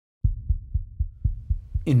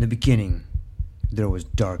In the beginning, there was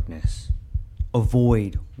darkness, a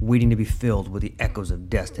void waiting to be filled with the echoes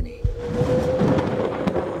of destiny.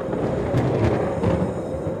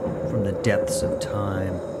 From the depths of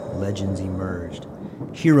time, legends emerged.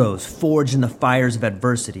 Heroes forged in the fires of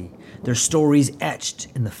adversity, their stories etched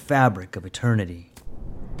in the fabric of eternity.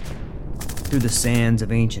 Through the sands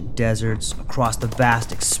of ancient deserts, across the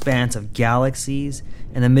vast expanse of galaxies,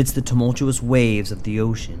 and amidst the tumultuous waves of the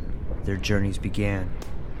ocean, their journeys began.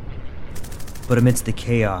 But amidst the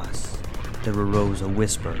chaos, there arose a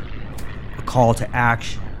whisper, a call to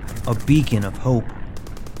action, a beacon of hope.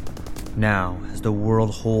 Now, as the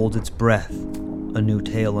world holds its breath, a new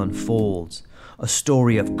tale unfolds, a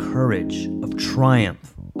story of courage, of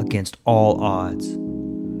triumph against all odds.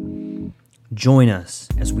 Join us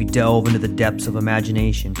as we delve into the depths of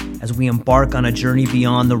imagination, as we embark on a journey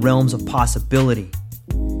beyond the realms of possibility.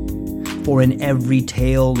 For in every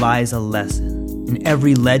tale lies a lesson, in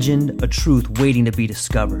every legend a truth waiting to be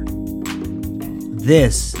discovered.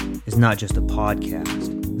 This is not just a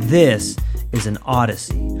podcast. This is an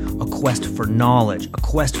odyssey, a quest for knowledge, a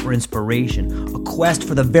quest for inspiration, a quest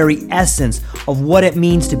for the very essence of what it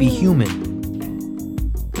means to be human.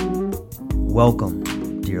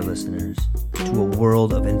 Welcome, dear listeners, to a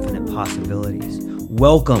world of infinite possibilities.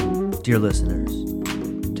 Welcome, dear listeners,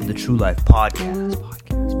 to the True Life Podcast.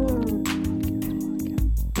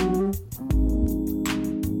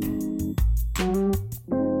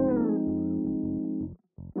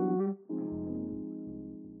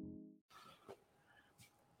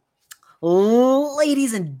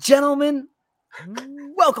 Ladies and gentlemen,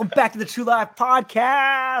 welcome back to the True Life Podcast.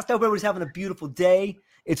 I hope everybody's having a beautiful day.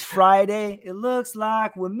 It's Friday. It looks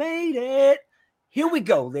like we made it. Here we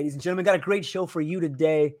go, ladies and gentlemen. Got a great show for you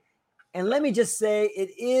today. And let me just say,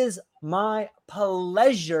 it is my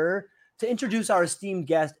pleasure to introduce our esteemed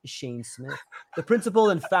guest, Shane Smith, the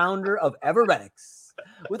principal and founder of Everetics.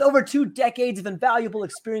 With over 2 decades of invaluable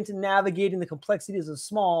experience in navigating the complexities of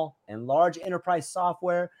small and large enterprise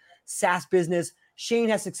software, SaaS business, Shane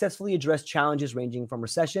has successfully addressed challenges ranging from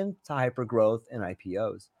recession to hypergrowth and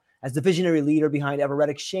IPOs. As the visionary leader behind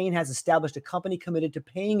Everetics, Shane has established a company committed to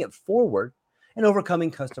paying it forward and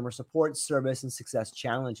overcoming customer support, service, and success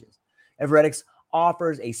challenges. Everetics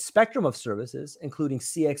offers a spectrum of services, including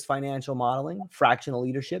CX financial modeling, fractional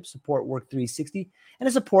leadership, support work 360, and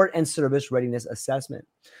a support and service readiness assessment.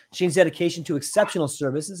 Shane's dedication to exceptional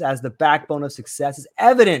services as the backbone of success is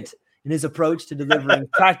evident in his approach to delivering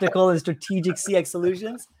practical and strategic CX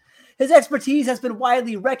solutions. His expertise has been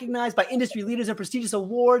widely recognized by industry leaders and prestigious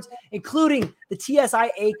awards, including the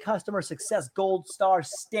TSIA Customer Success Gold Star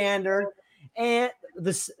Standard and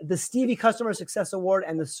the Stevie Customer Success Award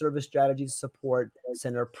and the Service Strategies Support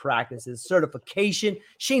Center Practices Certification.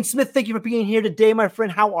 Shane Smith, thank you for being here today, my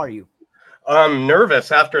friend. How are you? I'm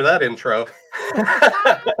nervous after that intro.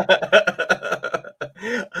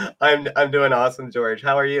 I'm doing awesome, George.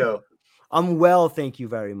 How are you? I'm well, thank you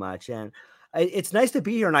very much. And it's nice to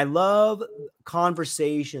be here. And I love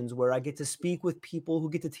conversations where I get to speak with people who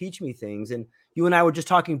get to teach me things. And you and I were just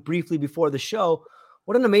talking briefly before the show.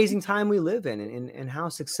 What an amazing time we live in, and how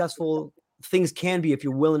successful things can be if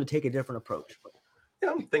you're willing to take a different approach.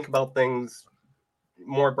 Yeah, think about things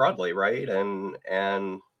more broadly, right?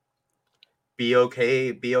 And be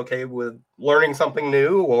okay with learning something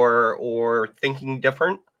new or thinking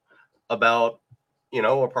different about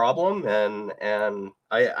a problem, and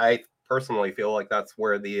I personally feel like that's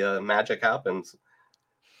where the magic happens.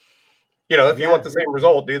 If you want the same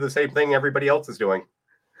result, do the same thing everybody else is doing.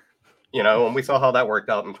 And we saw how that worked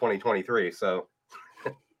out in 2023. So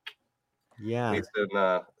yeah, at least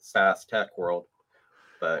in SaaS tech world.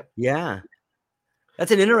 But yeah,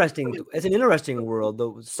 it's an interesting world,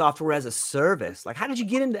 though. Software as a service. Like, how did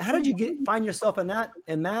you find yourself in that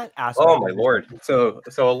aspect? Oh my Lord. So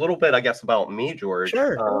a little bit, I guess, about me, George.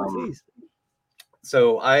 Sure, please.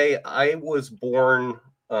 So I was born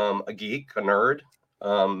a geek, a nerd,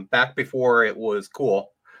 back before it was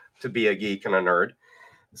cool to be a geek and a nerd.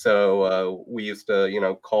 So we used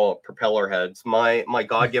to, call it propeller heads. My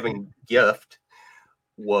God-given gift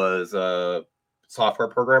was software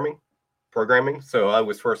programming. So I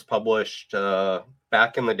was first published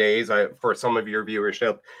back in the days. For some of your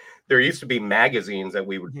viewership, there used to be magazines that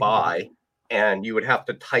we would buy, and you would have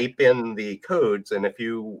to type in the codes, and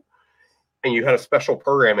you had a special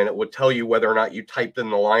program, and it would tell you whether or not you typed in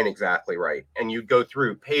the line exactly right. And you'd go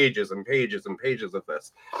through pages and pages and pages of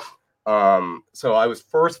this. So I was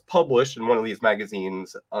first published in one of these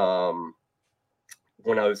magazines when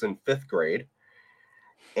I was in 5th grade,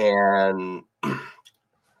 and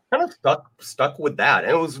kind of stuck with that.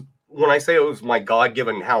 And it was when I say it was my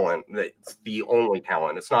God-given talent, it's the only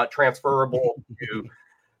talent. It's not transferable to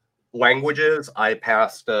languages. I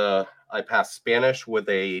passed Spanish with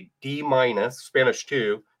a D minus, Spanish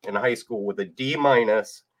 2 in high school with a D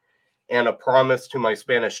minus, and a promise to my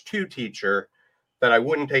Spanish 2 teacher that I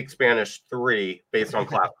wouldn't take Spanish 3 based on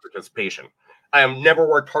class participation. I have never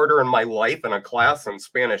worked harder in my life in a class than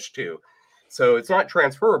Spanish 2. So it's not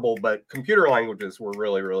transferable, but computer languages were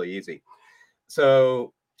really, really easy.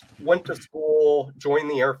 So went to school, joined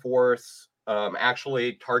the Air Force,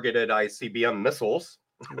 actually targeted ICBM missiles.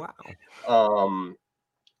 Wow.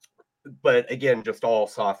 But again, just all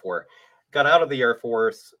software. Got out of the Air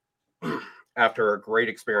Force after a great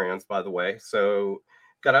experience, by the way. So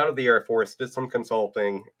got out of the Air Force, did some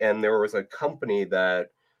consulting, and there was a company that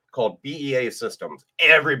called BEA Systems.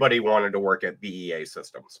 Everybody wanted to work at BEA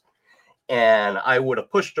Systems. And I would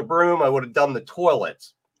have pushed a broom, I would have done the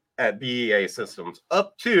toilets at BEA Systems,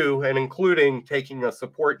 up to and including taking a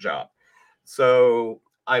support job. So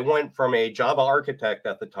I went from a Java architect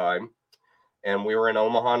at the time, and we were in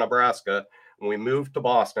Omaha, Nebraska, and we moved to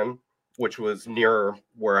Boston, which was near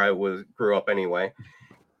where I grew up anyway.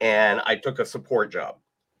 And I took a support job,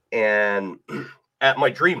 and at my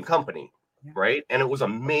dream company, right? And it was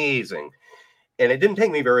amazing. And it didn't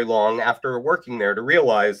take me very long after working there to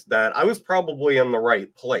realize that I was probably in the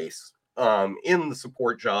right place in the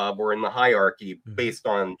support job or in the hierarchy based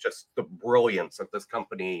on just the brilliance that this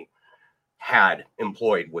company had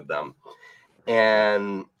employed with them.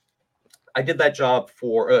 And I did that job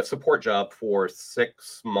for a support job for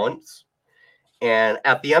 6 months. And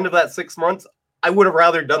at the end of that 6 months, I would have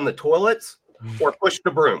rather done the toilets or pushed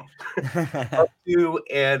the broom up to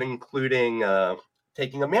and including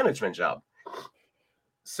taking a management job.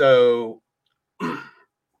 So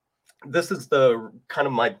this is the kind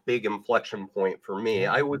of my big inflection point for me.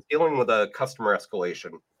 I was dealing with a customer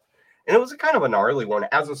escalation, and it was a kind of a gnarly one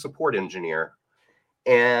as a support engineer.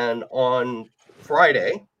 And on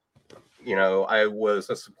Friday, I was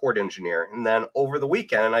a support engineer. And then over the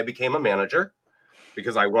weekend, I became a manager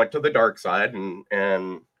because I went to the dark side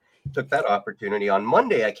and took that opportunity. On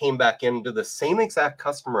Monday, I came back into the same exact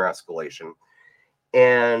customer escalation.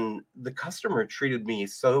 And the customer treated me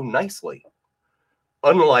so nicely,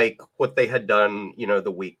 unlike what they had done,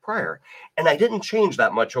 the week prior. And I didn't change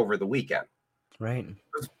that much over the weekend. Right. It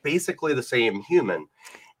was basically the same human.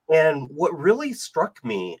 And what really struck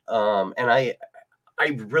me, and I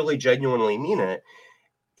really genuinely mean it,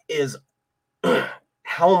 is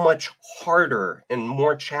how much harder and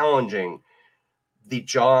more challenging the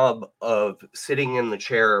job of sitting in the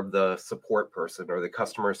chair of the support person or the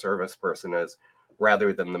customer service person is,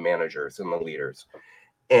 rather than the managers and the leaders.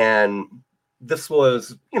 And this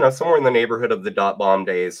was, somewhere in the neighborhood of the dot bomb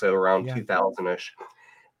days, so around 2000-ish.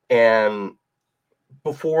 And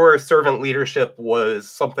before servant leadership was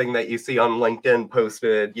something that you see on LinkedIn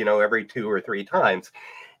posted, every 2 or 3 times.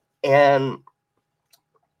 And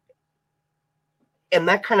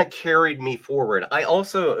that kind of carried me forward. I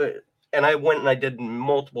also, and I went and I did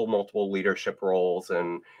multiple leadership roles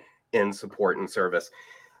and in support and service,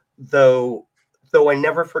 though I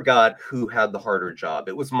never forgot who had the harder job.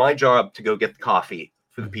 It was my job to go get the coffee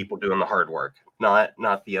for the people doing the hard work, not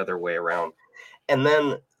the other way around. And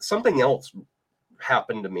then something else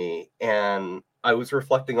happened to me, and I was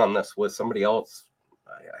reflecting on this with somebody else,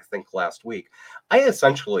 I think last week. I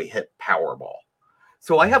essentially hit Powerball.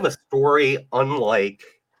 So I have a story unlike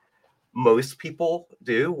most people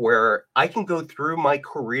do, where I can go through my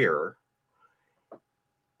career,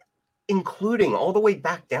 including all the way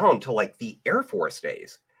back down to like the Air Force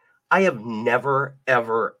days. I have never,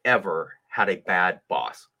 ever, ever had a bad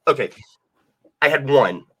boss. Okay, I had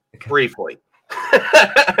one briefly.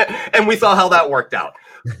 And we saw how that worked out.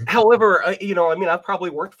 However, I've probably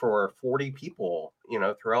worked for 40 people,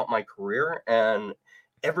 throughout my career, and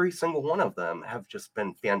every single one of them have just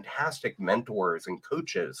been fantastic mentors and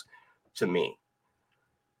coaches to me.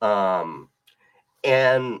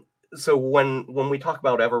 And so when we talk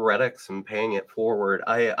about Everetics and paying it forward,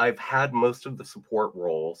 I've had most of the support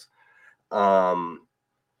roles.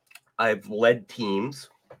 I've led teams,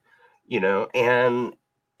 and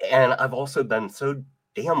I've also been so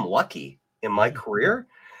damn lucky in my career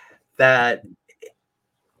that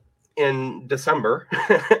in December,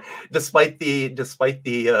 despite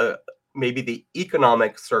the maybe the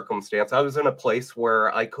economic circumstance, I was in a place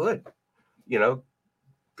where I could,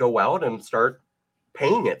 go out and start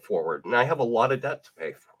paying it forward. And I have a lot of debt to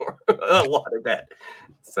pay for, a lot of debt.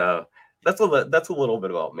 So that's a little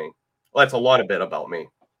bit about me. Well, that's a lot of bit about me.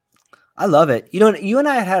 I love it. You and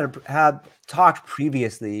I had talked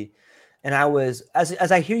previously And I was,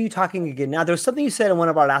 as I hear you talking again now, there was something you said in one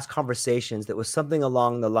of our last conversations that was something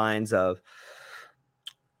along the lines of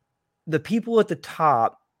the people at the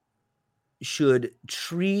top should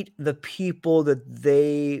treat the people that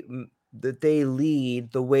they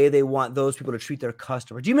lead the way they want those people to treat their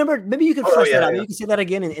customer. Do you remember? Maybe you can flesh that out. Maybe you can say that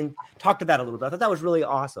again and talk to that a little bit. I thought that was really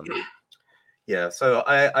awesome. Yeah. So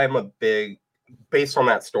I'm a big, based on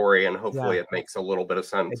that story, and hopefully it makes a little bit of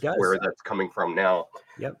sense where that's coming from now.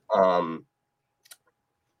 Yep.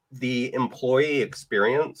 The employee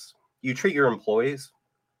experience, you treat your employees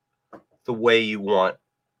the way you want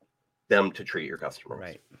them to treat your customers.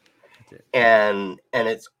 Right. And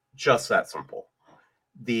it's just that simple.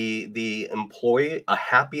 The employee, a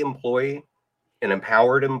happy employee, an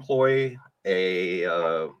empowered employee,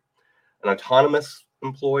 an autonomous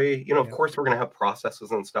employee, of course we're going to have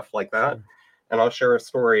processes and stuff like that. Sure. And I'll share a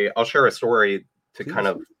story to kind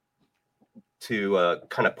of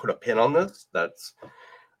put a pin on this. That's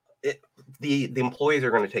it. The employees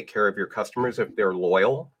are going to take care of your customers if they're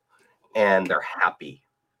loyal and they're happy.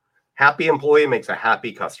 Happy employee makes a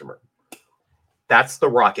happy customer. That's the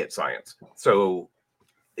rocket science. So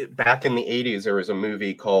back in the 80s, there was a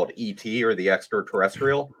movie called E.T. or The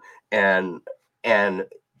Extraterrestrial, and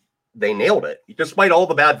they nailed it. Despite all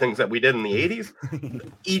the bad things that we did in the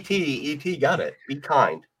 80s, E.T. got it. Be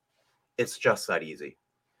kind. It's just that easy.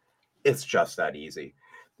 It's just that easy.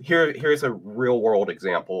 Here's a real world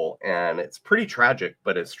example, and it's pretty tragic,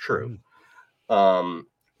 but it's true.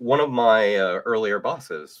 One of my earlier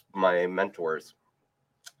bosses, my mentors,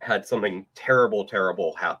 had something terrible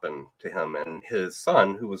happen to him, and his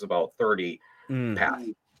son, who was about 30, passed.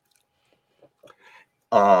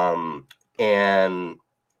 And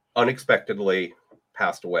unexpectedly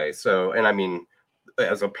passed away. So, and I mean,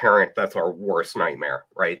 as a parent, that's our worst nightmare,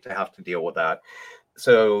 right? To have to deal with that.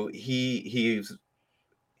 So he's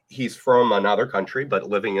from another country, but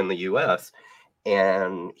living in the US,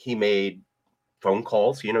 and he made phone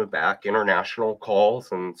calls, back, international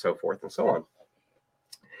calls and so forth and so on.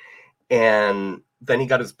 And then he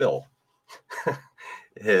got his bill,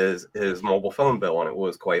 his mobile phone bill, and it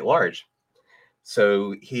was quite large.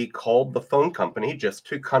 So he called the phone company just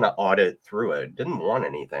to kind of audit through it. Didn't want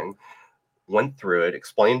anything. Went through it,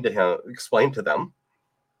 explained to them,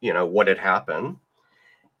 what had happened.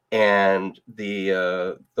 And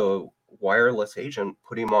the wireless agent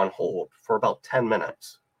put him on hold for about 10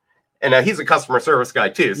 minutes. And now he's a customer service guy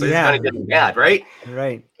too, so he's kind of getting mad, right?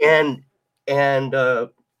 Right. And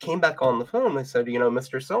came back on the phone. They said,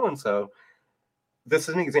 Mr. So-and-so, this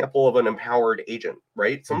is an example of an empowered agent,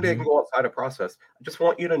 right? Somebody can go outside a process. I just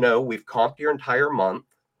want you to know we've comped your entire month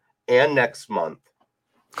and next month.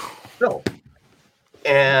 So,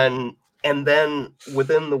 and then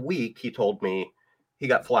within the week, he told me he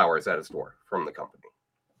got flowers at his door from the company.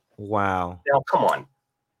 Wow. Now, come on.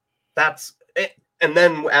 That's it. And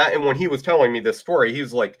then when he was telling me this story, he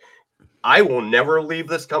was like, I will never leave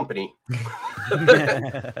this company.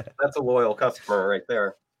 That's a loyal customer right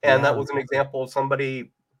there. And that was an example of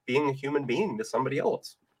somebody being a human being to somebody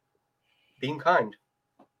else, being kind.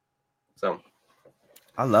 So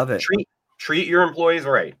I love it. Treat your employees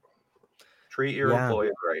right. Treat your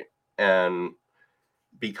employees right, and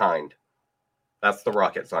be kind. That's the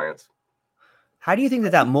rocket science. How do you think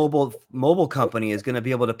that mobile company is going to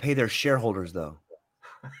be able to pay their shareholders, though?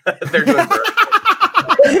 They're doing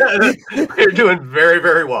they're doing very,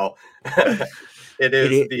 very well. It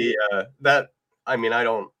is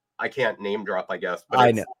I can't name drop, I guess, but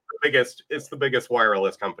I know it's the biggest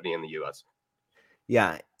wireless company in the US.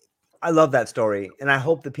 Yeah. I love that story. And I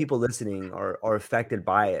hope the people listening are affected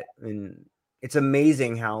by it. And it's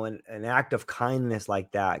amazing how an act of kindness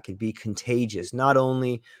like that can be contagious, not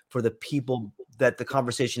only for the people that the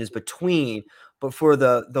conversation is between, but for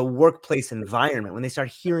the workplace environment. When they start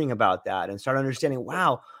hearing about that and start understanding,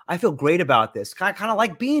 wow, I feel great about this. Kind of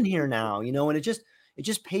like being here now, and it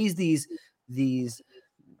just pays these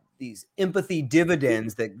empathy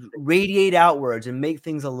dividends that radiate outwards and make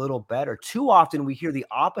things a little better. Too often we hear the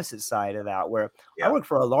opposite side of that, where I work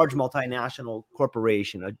for a large multinational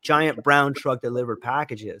corporation, a giant brown truck delivered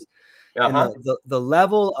packages. And the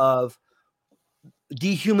level of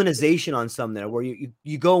dehumanization on some there, where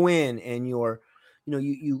you go in and you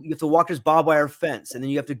have to walk this barbed wire fence, and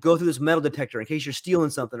then you have to go through this metal detector in case you're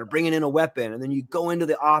stealing something or bringing in a weapon. And then you go into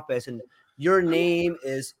the office and your name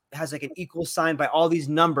has like an equal sign by all these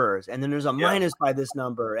numbers, and then there's a minus by this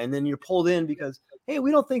number, and then you're pulled in because, hey,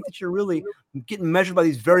 we don't think that you're really getting measured by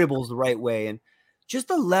these variables the right way. And just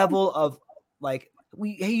the level of like,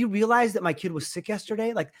 hey, you realize that my kid was sick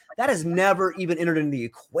yesterday? Like, that has never even entered into the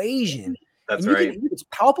equation. That's and right. it's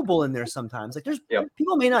palpable in there sometimes. Like Yep.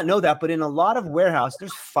 people may not know that, but in a lot of warehouses,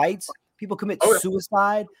 there's fights. People commit Oh, yeah.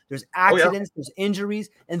 suicide. There's Oh, yeah. accidents. There's injuries,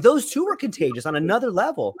 and those too are contagious on another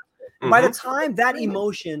level. And by the time that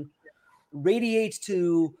emotion radiates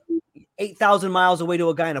to 8,000 miles away to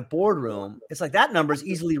a guy in a boardroom, it's like that number is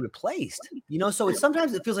easily replaced. So it's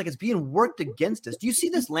sometimes it feels like it's being worked against us. Do you see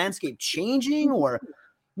this landscape changing, or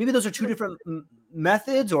maybe those are two different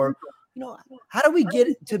methods, or how do we get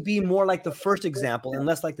to be more like the first example and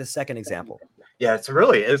less like the second example? Yeah, it's a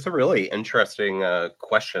really interesting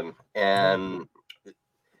question, and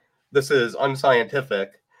this is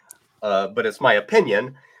unscientific, but it's my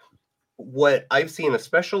opinion. What I've seen,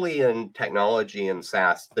 especially in technology and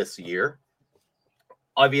SaaS this year,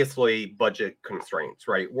 obviously budget constraints,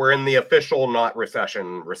 right? We're in the official not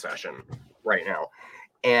recession right now.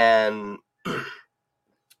 And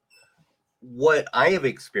what I have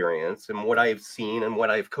experienced and what I've seen and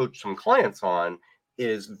what I've coached some clients on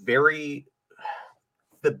is the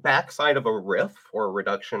backside of a RIF or a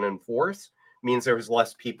reduction in force means there's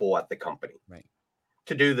less people at the company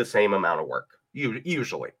to do the same amount of work,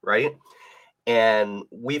 usually, right? And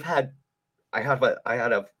I have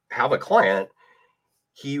a client.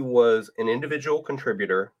 He was an individual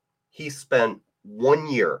contributor. He spent 1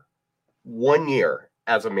 year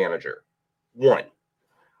as a manager,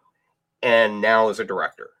 and now as a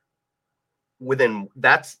director.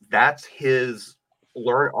 That's his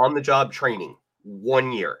learn on the job training,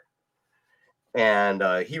 1 year. And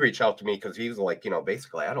he reached out to me because he was like,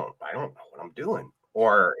 basically, I don't know what I'm doing,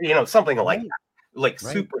 or something like that. Like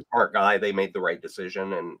super smart guy. They made the right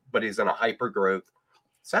decision, but he's in a hyper growth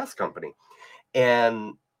SaaS company.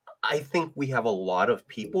 And I think we have a lot of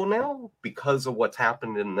people now, because of what's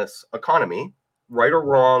happened in this economy, right or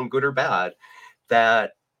wrong, good or bad,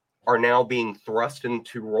 that are now being thrust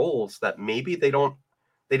into roles that maybe they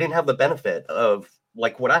didn't have the benefit of,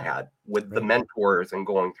 like what I had with the mentors and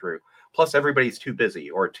going through. Plus, everybody's too busy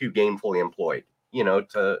or too gainfully employed,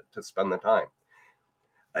 to spend the time.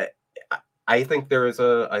 I think there's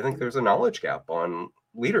a knowledge gap on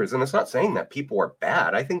leaders, and it's not saying that people are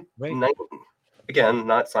bad. I think, again,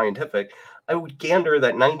 not scientific, I would gander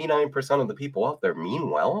that 99% of the people out there mean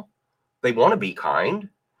well. They want to be kind,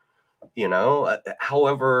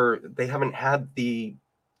 however, they haven't had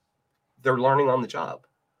they're learning on the job,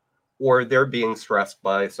 or they're being stressed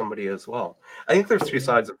by somebody as well. I think there's two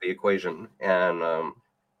sides of the equation, and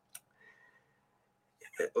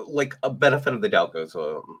like a benefit of the doubt goes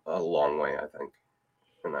a long way, I think,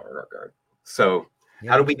 in that regard. So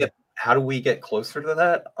how do we get closer to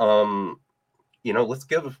that?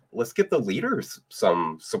 Let's give the leaders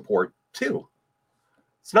some support too.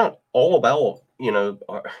 It's not all about,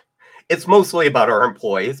 it's mostly about our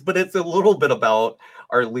employees, but it's a little bit about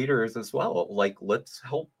our leaders as well. Like, let's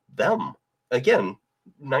help them. Again,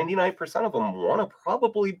 99% of them want to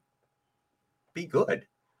probably be good.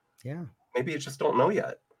 Yeah. Maybe you just don't know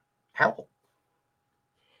yet how.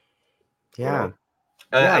 Yeah.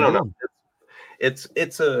 I don't know. It's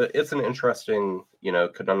an interesting,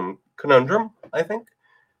 conundrum, I think,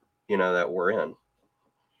 that we're in.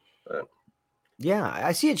 But yeah,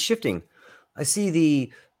 I see it shifting. I see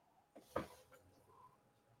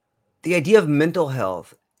the idea of mental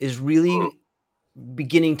health is really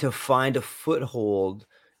beginning to find a foothold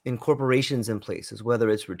in corporations and places, whether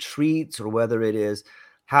it's retreats or whether it is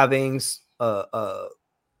having a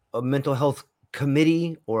mental health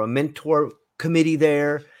committee or a mentor committee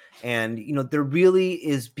there. And, there really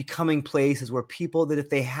is becoming places where people that if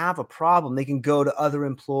they have a problem, they can go to other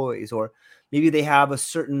employees, or maybe they have a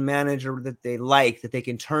certain manager that they like that they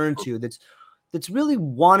can turn to that's really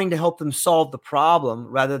wanting to help them solve the problem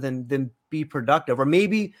rather than be productive, or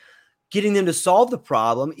maybe getting them to solve the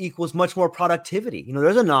problem equals much more productivity.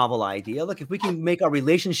 There's a novel idea. Look, if we can make our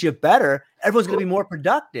relationship better, everyone's going to be more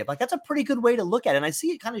productive. Like, that's a pretty good way to look at it. And I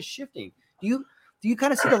see it kind of shifting. Do you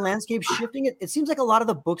kind of see the landscape shifting? It seems like a lot of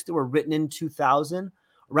the books that were written in 2000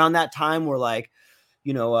 around that time were like,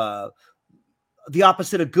 the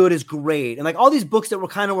opposite of good is great. And like all these books that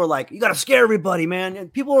were like, you got to scare everybody, man.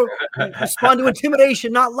 And people respond to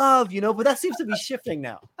intimidation, not love, but that seems to be shifting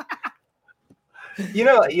now.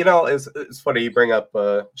 It's funny you bring up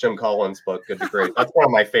Jim Collins' book, Good to Great. That's one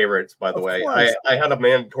of my favorites, by the way. I had a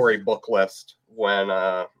mandatory book list when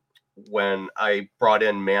I brought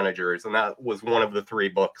in managers, and that was one of the 3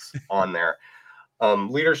 books on there.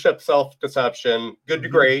 Leadership, Self-Deception, Good to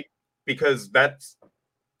Great, because that's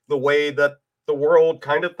the way that the world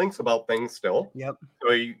kind of thinks about things still. Yep.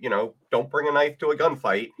 So, don't bring a knife to a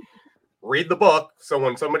gunfight. Read the book, so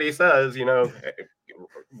when somebody says,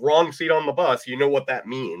 wrong seat on the bus, you know what that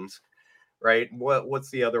means. right? What's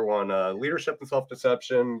the other one? Leadership and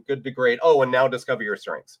self-deception, good to great. Oh, and now discover your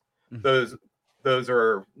strengths. Mhm. Those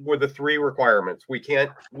were the 3 requirements. We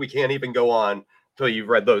can't even go on till you've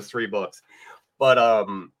read those 3 books. But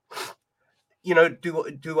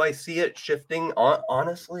do I see it shifting?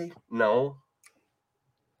 Honestly, no.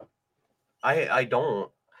 I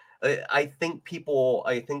don't. I think people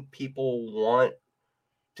want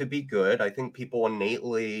to be good. I think people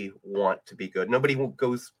innately want to be good. Nobody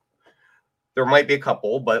goes. There might be a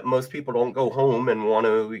couple, but most people don't go home and want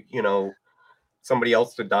to, somebody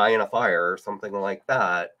else to die in a fire or something like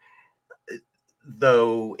that.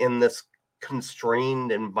 Though in this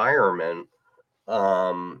constrained environment,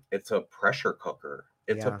 it's a pressure cooker.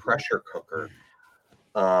 It's a Yeah. pressure cooker.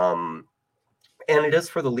 And it is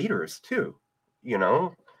for the leaders too, you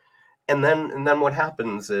know. And then what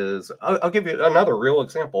happens is I'll give you another real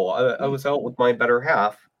example. I was out with my better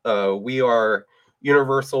half. We are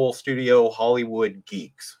Universal Studio Hollywood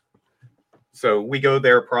geeks. So we go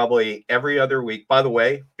there probably every other week, by the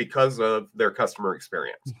way, because of their customer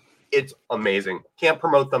experience. It's amazing. Can't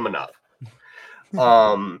promote them enough.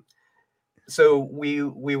 So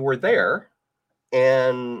we were there,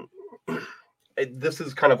 and this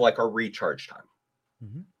is kind of like our recharge time.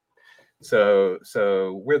 Mhm.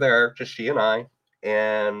 So we're there, just she and I,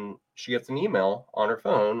 and she gets an email on her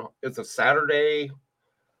phone. It's a Saturday,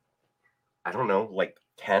 I don't know, like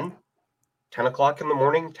 10 o'clock in the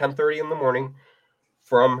morning, 10:30 in the morning,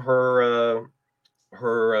 from her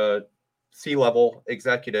C-level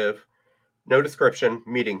executive. No description,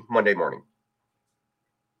 meeting Monday morning.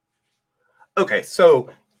 Okay, so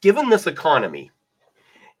given this economy,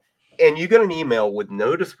 and you get an email with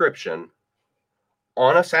no description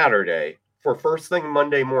on a Saturday for first thing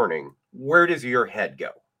Monday morning, where does your head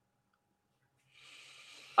go?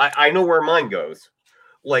 I know where mine goes.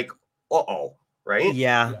 Like, uh-oh, right?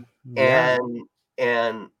 Yeah. Yeah.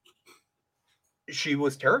 And she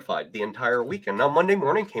was terrified the entire weekend. Now Monday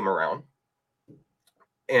morning came around,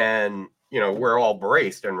 and we're all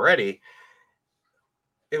braced and ready.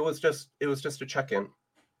 It was just a check-in.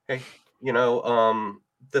 Hey,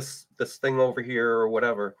 this thing over here or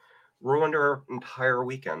whatever ruined our entire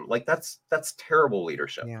weekend. Like that's terrible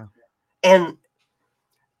leadership. Yeah. And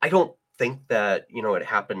I don't think that it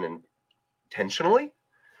happened intentionally,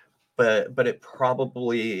 but it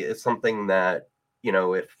probably is something that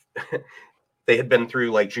if they had been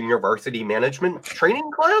through like junior varsity management training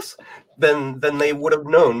class, then they would have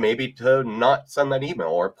known maybe to not send that email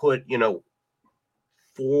or put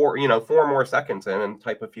 4 more seconds in and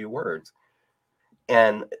type a few words.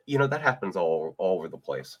 And that happens all over the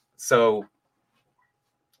place. So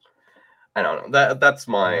I don't know. That's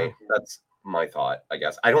Yeah. my thought, I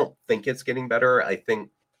guess. I don't think it's getting better. I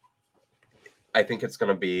think it's going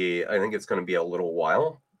to be a little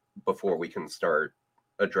while before we can start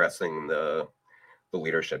addressing the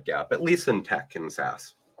leadership gap, at least in tech and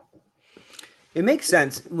SaaS. It makes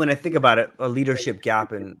sense when I think about it, a leadership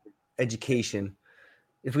gap in education.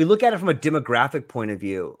 If we look at it from a demographic point of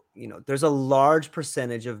view, there's a large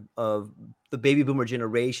percentage of the baby boomer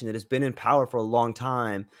generation that has been in power for a long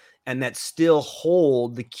time and that still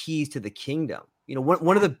hold the keys to the kingdom.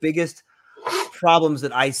 One of the biggest problems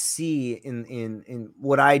that I see in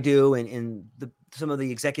what I do and in some of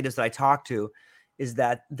the executives that I talk to is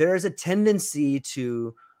that there is a tendency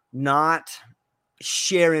to not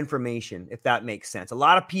share information, if that makes sense. A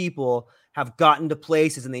lot of people have gotten to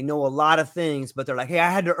places and they know a lot of things, but they're like, hey,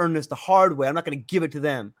 I had to earn this the hard way. I'm not going to give it to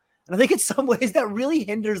them. And I think in some ways that really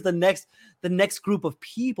hinders the next group of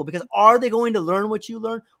people, because are they going to learn what you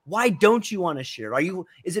learn? Why don't you want to share?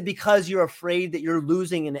 Is it because you're afraid that you're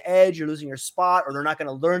losing an edge, you're losing your spot, or they're not going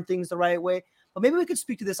to learn things the right way? But maybe we could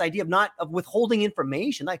speak to this idea of withholding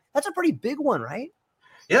information. Like that's a pretty big one, right?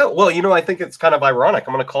 Yeah, well, I think it's kind of ironic.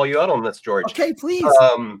 I'm going to call you out on this, George. Okay, please.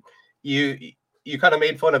 You kind of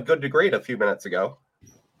made fun of good to great a few minutes ago,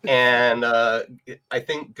 and I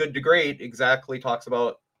think good to great exactly talks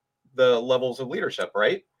about the levels of leadership,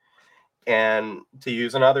 right? And to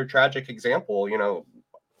use another tragic example,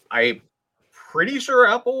 I'm pretty sure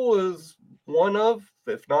Apple is one of,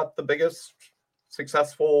 if not the biggest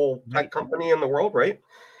successful tech company in the world, right?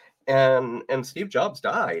 And Steve Jobs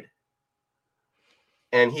died.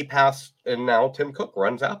 And he passed, and now Tim Cook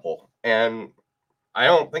runs Apple. And I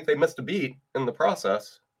don't think they missed a beat in the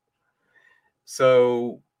process.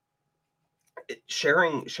 So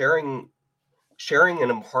sharing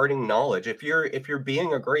and imparting knowledge. If you're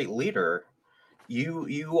being a great leader,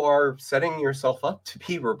 you are setting yourself up to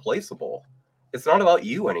be replaceable. It's not about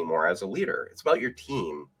you anymore as a leader. It's about your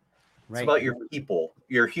team. It's Right. about your people,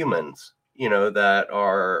 your humans, that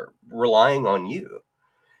are relying on you.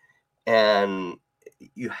 And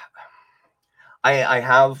you, I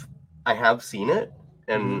have seen it,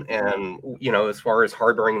 and as far as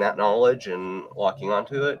harboring that knowledge and locking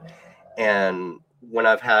onto it, and when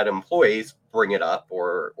I've had employees bring it up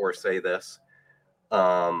or say this,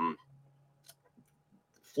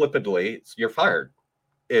 flippantly, you're fired.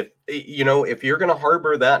 If you're going to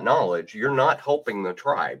harbor that knowledge, you're not helping the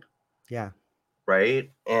tribe. Yeah.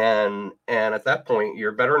 Right. And at that point,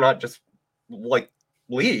 you're better not just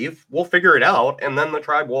leave. We'll figure it out, and then the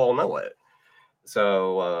tribe will all know it.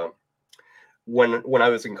 So when I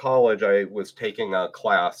was in college, I was taking a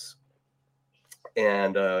class,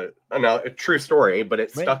 and a true story, but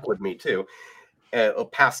it stuck with me too. A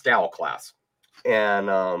Pascal class, and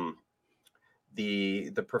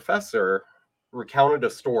the professor recounted a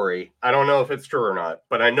story. I don't know if it's true or not,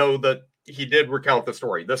 but I know that he did recount the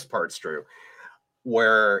story. This part's true,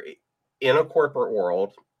 where in a corporate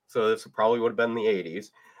world, so this probably would have been the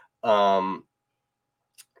 80s,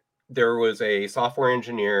 there was a software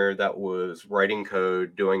engineer that was writing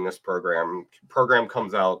code, doing this program. Program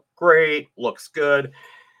comes out great, looks good.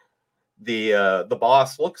 The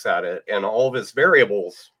boss looks at it, and all of his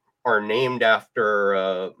variables are named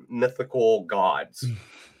after mythical gods,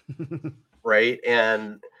 right?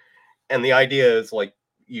 And the idea is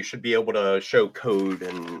you should be able to show code,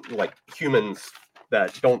 and humans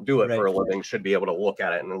that don't do it for a living should be able to look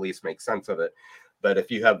at it and at least make sense of it. But if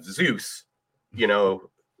you have Zeus,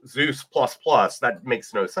 Zeus plus plus, that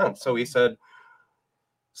makes no sense. So he said,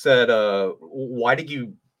 why did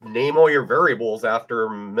you name all your variables after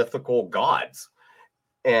mythical gods?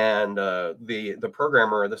 And the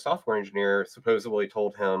programmer, the software engineer, supposedly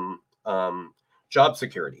told him job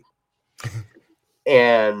security.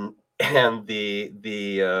 and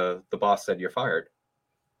the boss said, you're fired.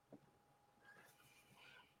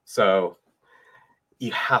 So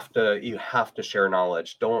you have to share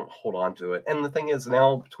knowledge. Don't hold on to it. And the thing is,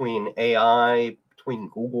 now between AI, between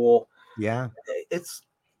Google, I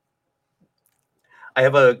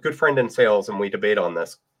have a good friend in sales, and we debate on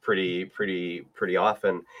this pretty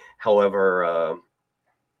often. However,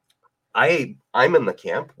 I'm in the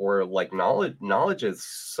camp where knowledge is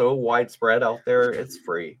so widespread out there. It's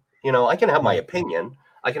free. I can have my opinion.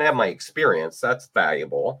 I can have my experience. That's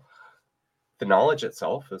valuable. The knowledge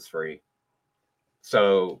itself is free.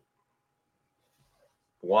 So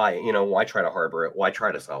why try to harbor it? Why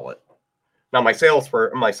try to sell it? Now my sales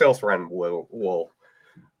friend will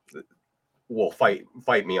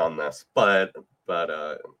fight me on this, but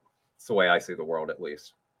it's the way I see the world, at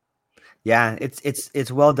least. Yeah,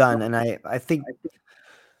 it's well done, and I think,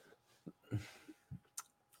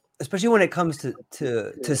 especially when it comes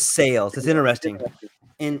to sales, it's interesting.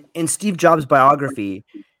 In Steve Jobs' biography,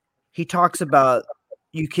 he talks about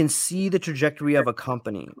you can see the trajectory of a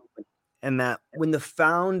company, and that when the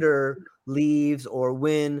founder leaves, or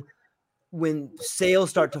when sales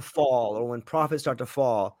start to fall, or when profits start to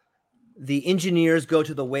fall, the engineers go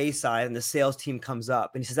to the wayside and the sales team comes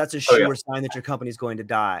up. And he says that's a sure sign that your company is going to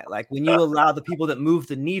die. Like when you allow the people that move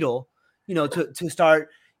the needle, to start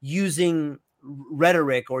using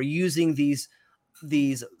rhetoric or using these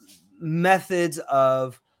methods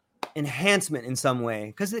of enhancement in some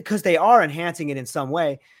way, because they are enhancing it in some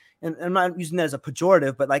way. And I'm not using that as a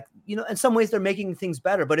pejorative, but in some ways they're making things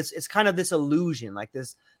better. But it's kind of this illusion, like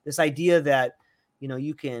this idea that,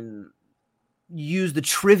 you can use the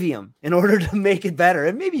trivium in order to make it better.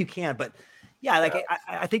 And maybe you can, but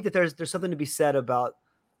I think that there's something to be said about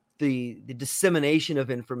the dissemination of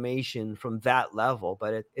information from that level.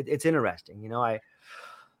 But it's interesting. I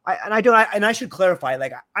should clarify,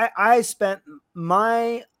 I spent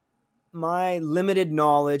my limited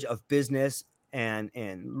knowledge of business and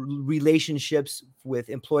relationships with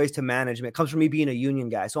employees to management comes from me being a union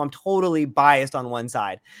guy. So I'm totally biased on one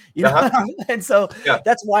side, and so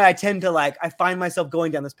that's why I tend to I find myself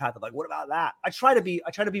going down this path of what about that? I try to be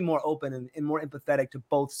more open and more empathetic to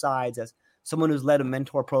both sides, as someone who's led a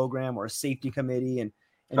mentor program or a safety committee and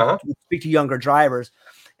speak to younger drivers.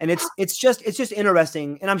 And it's just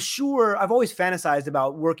interesting. And I'm sure I've always fantasized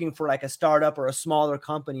about working for a startup or a smaller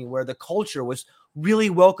company where the culture was really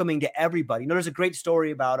welcoming to everybody. There's a great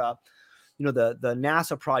story about the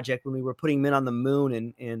NASA project when we were putting men on the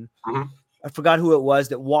moon, and I forgot who it was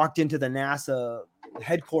that walked into the NASA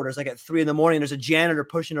headquarters at 3 a.m. There's a janitor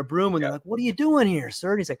pushing a broom, and they're like, "What are you doing here,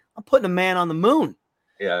 sir?" And he's like, "I'm putting a man on the moon."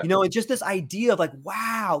 Yeah. It's just this idea of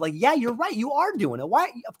wow, yeah, you're right. You are doing it.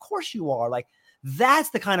 Why? Of course you are. That's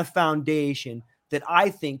the kind of foundation that I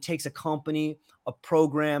think takes a company, a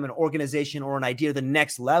program, an organization, or an idea to the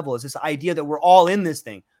next level. Is this idea that we're all in this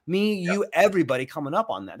thing. Me, you, everybody coming up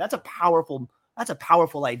on that. That's a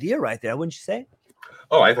powerful idea right there. Wouldn't you say?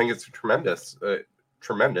 Oh, I think it's tremendous.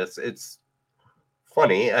 Tremendous. It's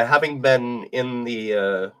funny. Having been in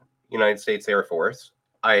the United States Air Force,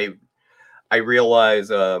 I realize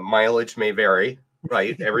mileage may vary,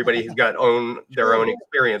 right? Everybody's got their own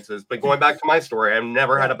experiences. But going back to my story, I've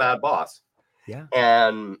never had a bad boss. Yeah.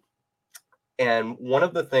 And one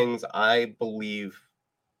of the things I believe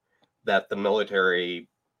that the military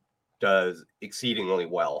does exceedingly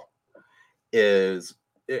well is,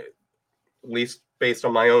 at least based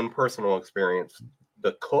on my own personal experience,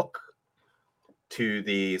 the cook to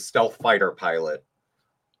the stealth fighter pilot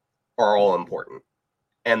are all important.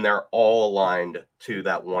 And they're all aligned to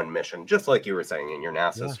that one mission, just like you were saying in your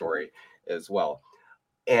NASA story as well.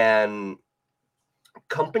 And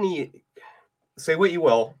company, say what you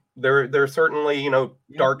will, there are certainly,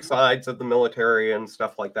 dark sides of the military and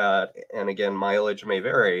stuff like that. And again, mileage may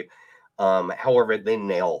vary. However, they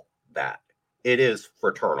nail that. It is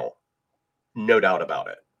fraternal, no doubt about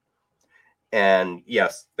it. And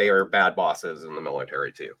yes, they are bad bosses in the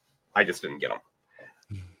military too. I just didn't get them.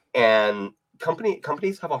 And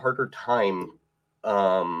companies have a harder time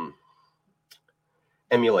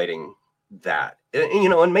emulating that.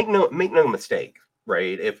 And make no mistake,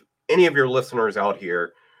 right? If any of your listeners out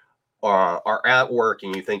here are at work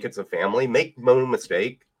and you think it's a family, make no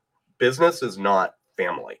mistake, business is not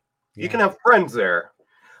family. You can have friends there,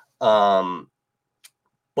 but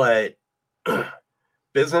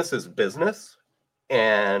business is business,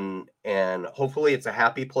 and hopefully it's a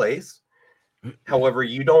happy place. However,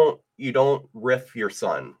 you don't riff your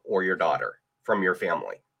son or your daughter from your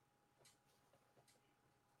family,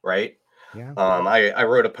 right? Yeah. I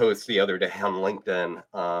wrote a post the other day on LinkedIn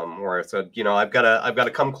where I said, I've got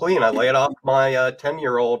to come clean. I laid off my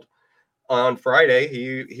 10-year-old on Friday.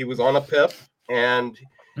 He was on a PIP and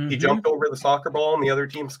he jumped over the soccer ball and the other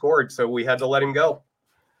team scored, so we had to let him go.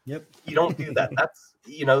 Yep. You don't do that.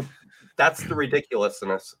 That's the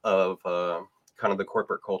ridiculousness of kind of the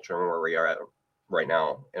corporate culture and where we are at right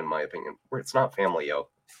now, in my opinion, where it's not family, yo.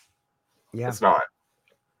 Yeah. It's not.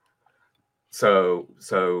 So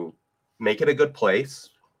make it a good place.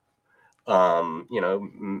 Build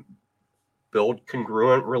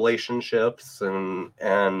congruent relationships and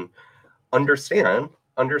understand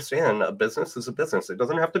a business is a business. It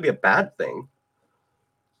doesn't have to be a bad thing,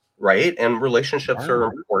 right? And relationships are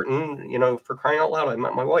important. For crying out loud, I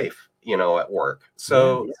met my wife, at work.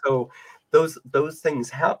 So those things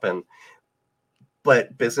happen,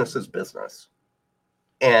 but business is business.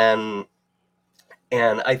 And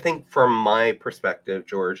I think from my perspective,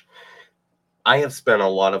 George, I have spent a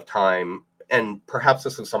lot of time, and perhaps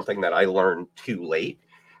this is something that I learned too late.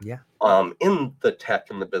 Yeah. In the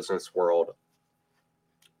tech and the business world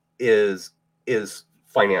is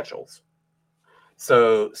financials.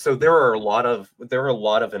 So there are a lot of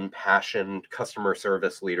impassioned customer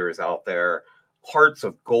service leaders out there, hearts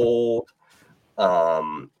of gold.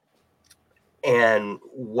 And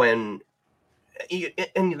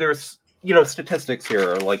there's statistics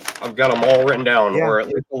here, like I've got them all written down, or at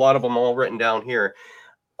least a lot of them all written down here.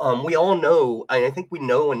 We all know, I think we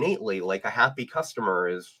know innately, like a happy customer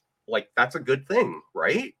is like, that's a good thing,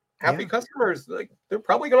 right? Happy customers, like they're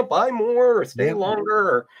probably going to buy more or stay longer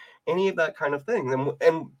or any of that kind of thing.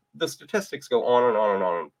 And the statistics go on and on and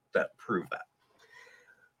on that prove that.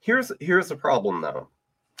 Here's the problem though.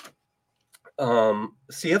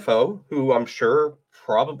 CFO, who I'm sure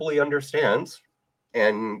probably understands,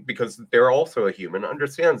 and because they're also a human,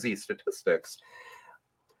 understands these statistics,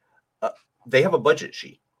 they have a budget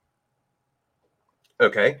sheet.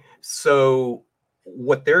 Okay, so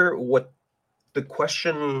what the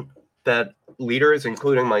question that leaders,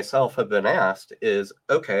 including myself, have been asked is,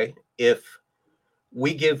 okay, if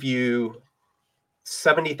we give you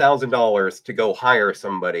 $70,000 to go hire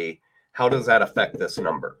somebody, how does that affect this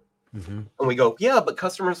number? And we go, yeah, but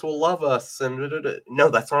customers will love us. And no,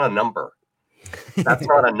 that's not a number. That's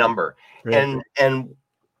not a number. Right. And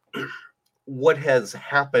what has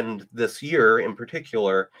happened this year in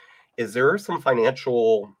particular is there are some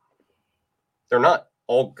financial, they're not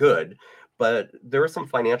all good, but there are some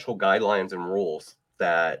financial guidelines and rules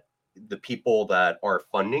that the people that are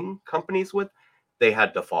funding companies with, they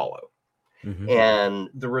had to follow. And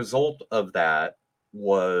the result of that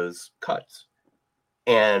was cuts.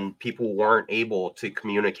 And people weren't able to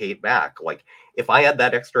communicate back. Like, if I had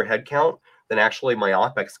that extra headcount, then actually my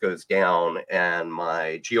OPEX goes down and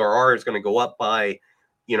my GRR is going to go up by,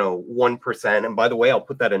 1%. And by the way, I'll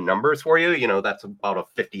put that in numbers for you. That's about a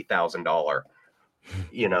 $50,000,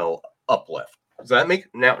 uplift. Does that make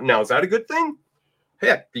now? Is that a good thing?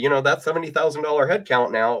 Heck, that $70,000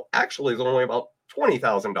 headcount now actually is only about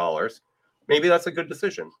 $20,000. Maybe that's a good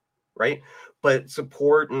decision. right? But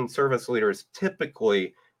support and service leaders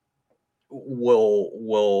typically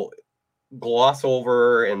will gloss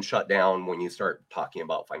over and shut down when you start talking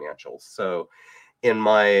about financials. So in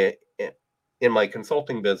my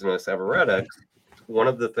consulting business, Everetics, one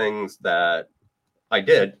of the things that I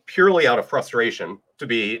did purely out of frustration, to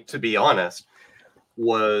be honest,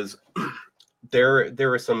 was there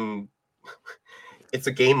are some, it's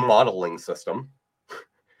a game modeling system,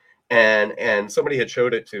 and somebody had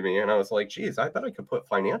showed it to me, and I was like, geez, I bet I could put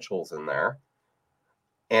financials in there.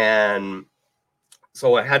 And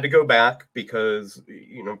so I had to go back because,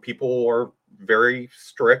 you know, people are very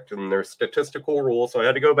strict and there's statistical rules. So I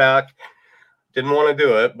had to go back. Didn't want to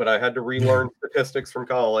do it, but I had to relearn statistics from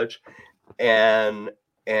college, and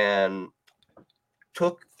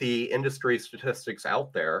took the industry statistics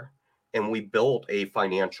out there, and we built a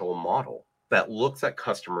financial model that looks at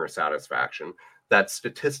customer satisfaction, that's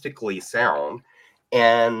statistically sound,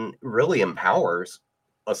 and really empowers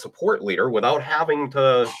a support leader without having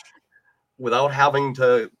to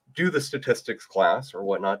do the statistics class or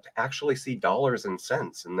whatnot, to actually see dollars and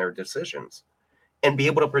cents in their decisions and be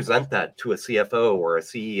able to present that to a CFO or a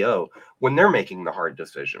CEO when they're making the hard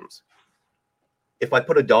decisions. If I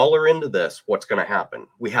put $1 into this, what's going to happen?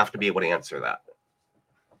 We have to be able to answer that.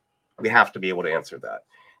 We have to be able to answer that.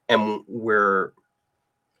 And we're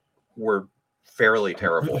fairly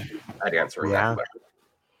terrible at answering that question.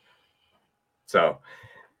 So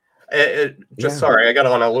sorry, I got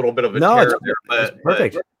on a little bit of a tear there,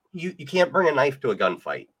 but you can't bring a knife to a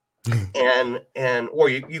gunfight. and or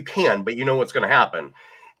you can, but you know what's going to happen.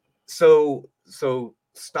 So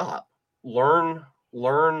stop, learn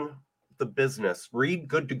the business, read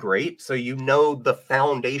Good to Great, so you know the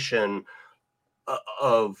foundation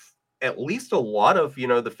of at least a lot of, you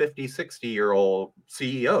know, the 50, 60-year-old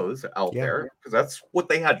CEOs out there, because that's what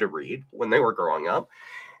they had to read when they were growing up.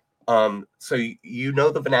 So you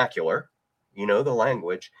know the vernacular, you know the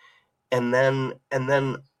language, and then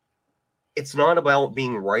it's not about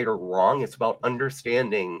being right or wrong. It's about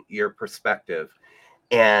understanding your perspective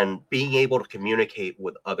and being able to communicate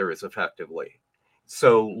with others effectively.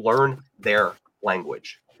 So learn their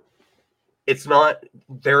language. It's not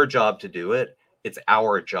their job to do it. It's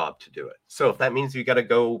our job to do it. So if that means you got to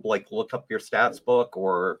go like look up your stats book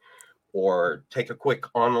or take a quick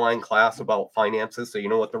online class about finances so you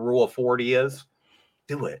know what the rule of 40 is,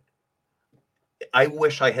 do it. I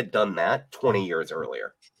wish I had done that 20 years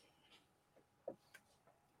earlier.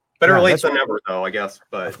 Better late than never, though, I guess.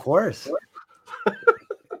 But of course.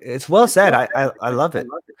 It's well said. I love it.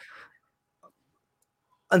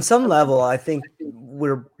 On some level, I think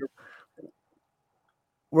we're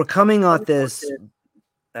coming at this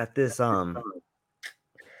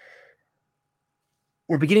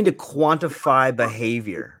we're beginning to quantify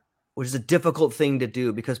behavior, which is a difficult thing to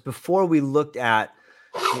do, because before we looked at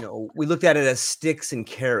it as sticks and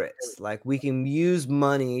carrots. Like, we can use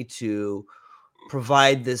money to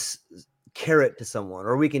provide this carrot to someone,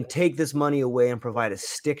 or we can take this money away and provide a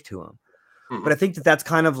stick to them. Mm-hmm. But I think that's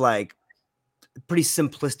kind of like pretty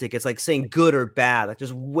simplistic. It's like saying good or bad. Like,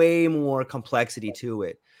 there's way more complexity to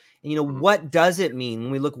it. And what does it mean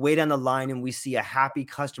when we look way down the line and we see a happy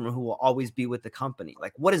customer who will always be with the company?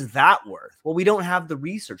 Like, what is that worth? Well, we don't have the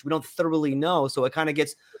research. We don't thoroughly know. So it kind of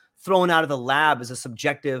gets thrown out of the lab as a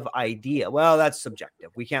subjective idea. Well, that's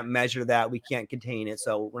subjective. We can't measure that. We can't contain it.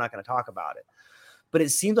 So we're not going to talk about it. But it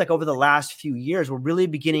seems like over the last few years, we're really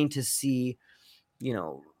beginning to see,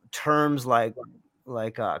 terms like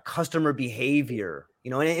customer behavior,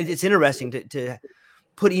 and it's interesting to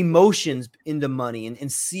put emotions into money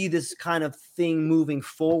and see this kind of thing moving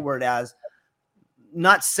forward as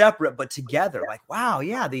not separate, but together. Like, wow,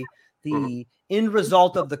 yeah, the end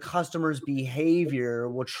result of the customer's behavior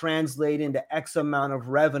will translate into X amount of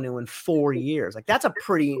revenue in 4 years. Like, that's a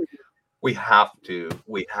pretty... We have to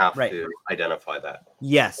identify that.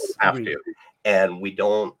 Yes. We have to. And we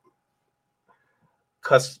don't...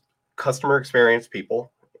 Customer experience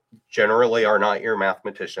people generally are not your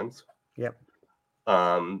mathematicians. Yep.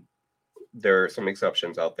 There are some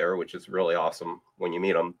exceptions out there, which is really awesome when you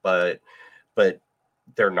meet them, but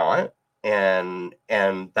they're not. And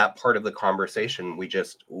that part of the conversation,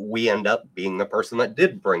 we end up being the person that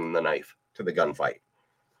did bring the knife to the gunfight,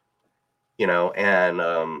 and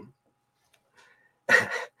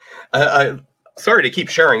I'm sorry to keep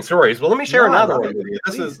sharing stories, but let me share another one with you.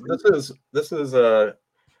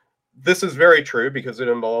 This is very true because it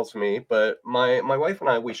involves me, but my wife and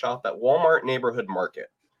I, we shop at Walmart Neighborhood Market.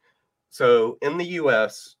 So in the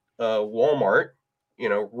US, Walmart,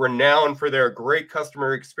 renowned for their great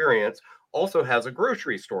customer experience, also has a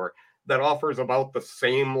grocery store that offers about the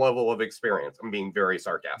same level of experience. I'm being very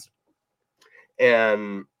sarcastic.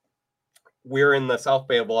 And we're in the South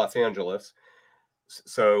Bay of Los Angeles.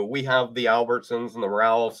 So we have the Albertsons and the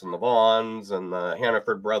Ralphs and the Vons and the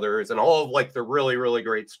Hannaford Brothers and all of like the really, really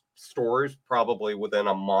great stores probably within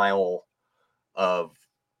a mile of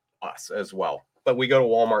us as well. But we go to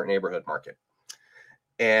Walmart Neighborhood Market.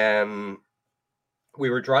 And we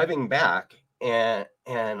were driving back and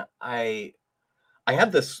I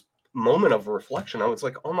had this moment of reflection. I was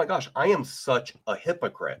like, oh my gosh, I am such a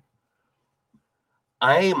hypocrite.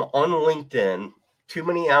 I am on LinkedIn too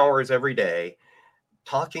many hours every day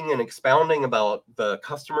talking and expounding about the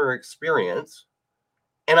customer experience,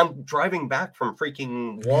 and I'm driving back from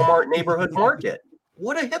freaking Walmart Neighborhood Market.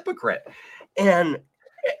 What a hypocrite. And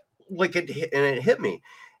like it hit me,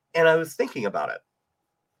 and I was thinking about it.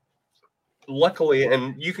 Luckily,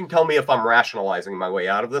 and you can tell me if I'm rationalizing my way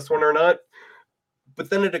out of this one or not, but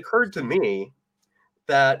then it occurred to me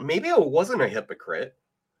that maybe I wasn't a hypocrite,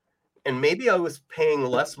 and maybe I was paying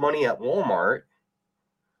less money at Walmart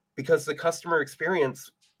because the customer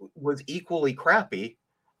experience was equally crappy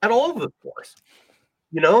at all of the stores.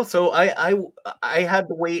 So I had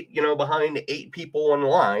to wait, behind 8 people in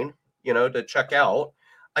line, to check out.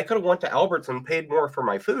 I could have went to Alberts and paid more for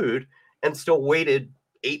my food and still waited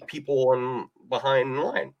 8 people behind in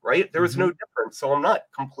line, right? There was no difference. So I'm not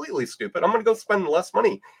completely stupid. I'm going to go spend less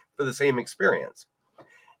money for the same experience.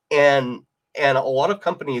 And a lot of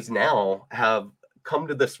companies now have come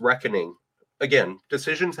to this reckoning. Again,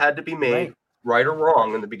 decisions had to be made, right or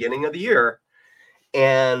wrong, in the beginning of the year.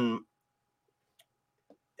 And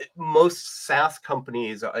most SaaS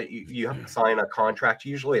companies, you have to sign a contract.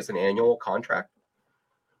 Usually it's an annual contract,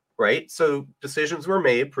 right? So decisions were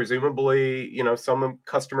made. Presumably, some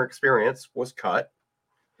customer experience was cut.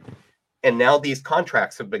 And now these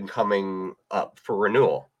contracts have been coming up for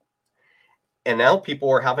renewal. And now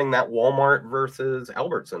people are having that Walmart versus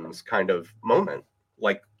Albertsons kind of moment.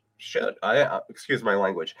 Like, shit, excuse my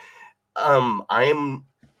language. I'm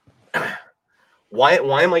why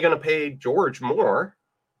am I going to pay George more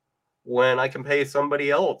when I can pay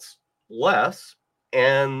somebody else less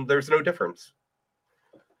and there's no difference?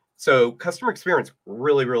 So customer experience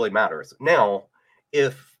really, really matters. Now,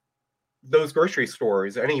 if those grocery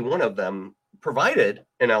stores, any one of them, provided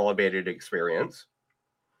an elevated experience,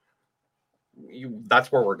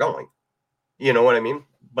 that's where we're going. You know what I mean?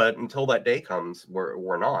 But until that day comes,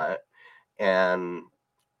 we're not. And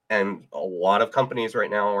a lot of companies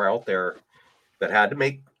right now are out there that had to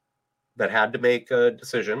make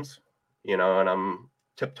decisions, and I'm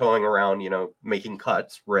tiptoeing around, making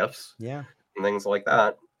cuts, riffs, and things like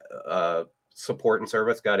that. Support and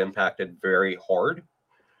service got impacted very hard,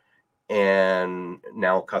 and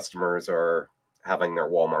now customers are having their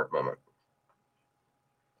Walmart moment.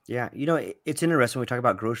 Yeah, it's interesting when we talk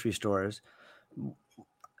about grocery stores.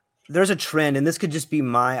 There's a trend, and this could just be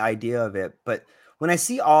my idea of it, but when I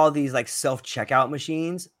see all these like self-checkout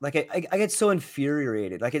machines, like I get so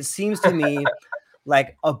infuriated. Like it seems to me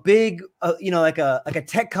like a big, like a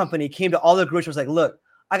tech company came to all the grocery stores like, look,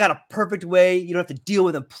 I got a perfect way. You don't have to deal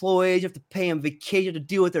with employees. You have to pay them vacation. You have to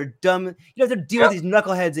deal with their dumb. You don't have to deal with these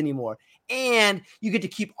knuckleheads anymore. And you get to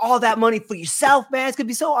keep all that money for yourself, man. It's going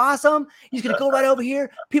to be so awesome. You're just going to go right over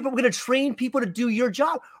here. We're going to train people to do your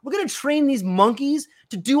job. We're going to train these monkeys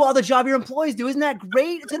to do all the job your employees do. Isn't that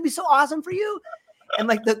great? It's going to be so awesome for you. And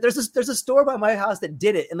like there's a store by my house that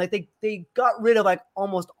did it. And like they got rid of like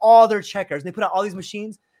almost all their checkers. And they put out all these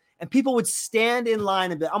machines and people would stand in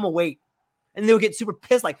line and be like, I'm going to wait. And they would get super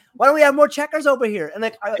pissed. Like, why don't we have more checkers over here? And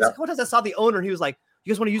like, a couple times I saw the owner and he was like,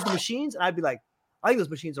 you guys want to use the machines? And I'd be like, I think those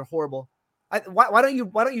machines are horrible. Why don't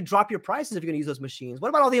you drop your prices if you're going to use those machines? What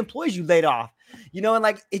about all the employees you laid off? And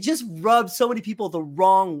like, it just rubs so many people the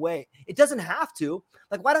wrong way. It doesn't have to.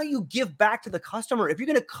 Like, why don't you give back to the customer? If you're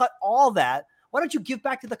going to cut all that, why don't you give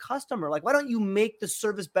back to the customer? Like, why don't you make the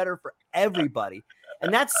service better for everybody?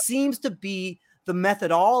 And that seems to be the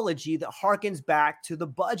methodology that harkens back to the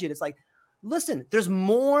budget. It's like, listen, there's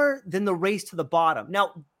more than the race to the bottom.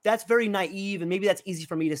 Now, that's very naive, and maybe that's easy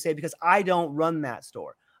for me to say because I don't run that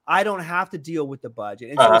store. I don't have to deal with the budget.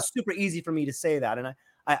 And so it's super easy for me to say that. And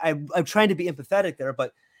I'm trying to be empathetic there,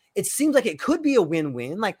 but it seems like it could be a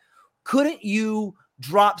win-win. Like, couldn't you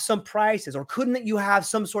drop some prices, or couldn't you have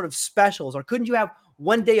some sort of specials, or couldn't you have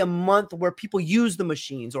one day a month where people use the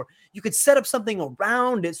machines, or you could set up something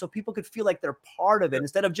around it so people could feel like they're part of it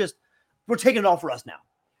instead of just, we're taking it all for us now.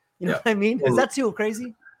 You know what I mean? Is that too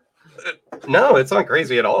crazy? No, it's not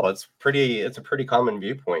crazy at all. It's a pretty common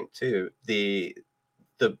viewpoint too. The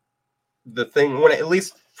thing, when at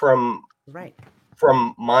least from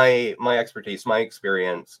my expertise, my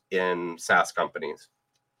experience in SaaS companies,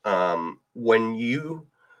 when you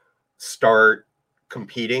start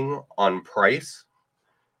competing on price,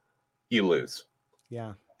 you lose.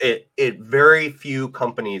 Yeah. It very few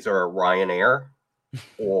companies are a Ryanair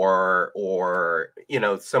or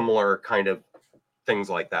similar kind of things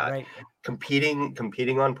like that. Right.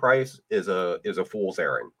 Competing on price is a fool's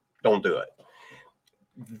errand. Don't do it.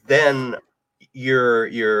 Then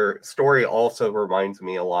your story also reminds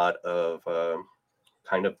me a lot of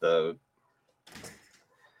kind of the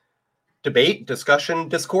debate, discussion,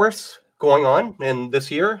 discourse going on in this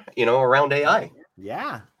year, around AI.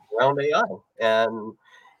 Yeah. Around AI.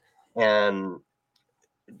 And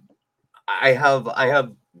I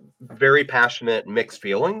have very passionate mixed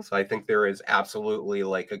feelings. I think there is absolutely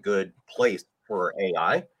like a good place for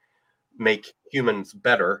AI. Make humans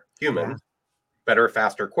better humans, better,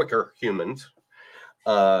 faster, quicker humans.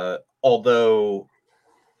 Although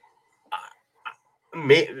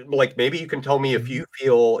maybe you can tell me if you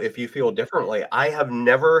feel differently. I have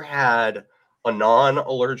never had a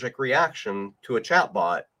non-allergic reaction to a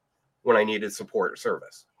chatbot when I needed support or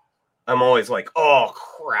service. I'm always like, oh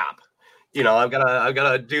crap. I've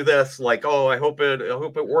gotta do this. Like, oh, I hope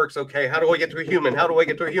it works. Okay, how do I get to a human? How do I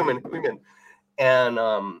get to a human? And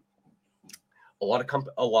a lot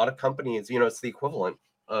of companies, it's the equivalent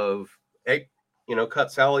of, hey,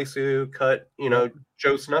 cut Sally Sue, cut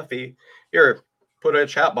Joe Snuffy. Here, put a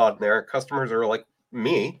chatbot in there. Customers are like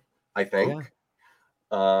me, I think.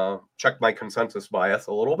 Check my consensus bias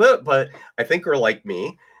a little bit, but I think are like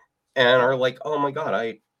me and are like, oh my god,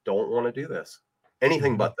 I don't want to do this.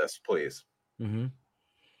 Anything but this, please. Mm-hmm.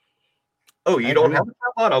 Oh, you don't have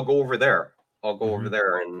a chatbot? I'll go over there. I'll go over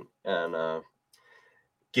there and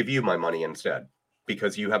give you my money instead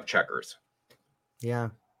because you have checkers. Yeah.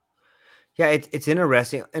 Yeah, it's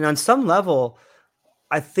interesting. And on some level,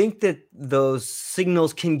 I think that those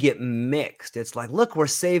signals can get mixed. It's like, look, we're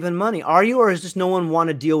saving money. Are you, or is just no one want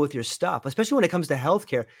to deal with your stuff? Especially when it comes to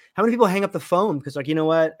healthcare. How many people hang up the phone because like, you know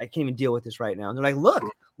what? I can't even deal with this right now. And they're like,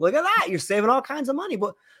 look at that. You're saving all kinds of money,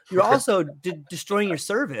 but you're also destroying your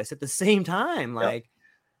service at the same time. Like,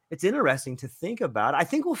 it's interesting to think about. I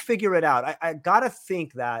think we'll figure it out. I got to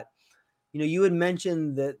think that, you had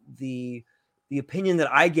mentioned that the opinion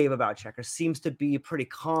that I gave about checkers seems to be pretty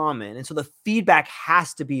common. And so the feedback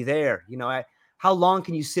has to be there. How long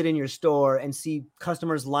can you sit in your store and see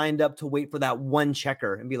customers lined up to wait for that one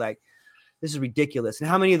checker and be like, this is ridiculous. And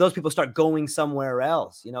how many of those people start going somewhere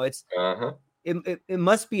else? It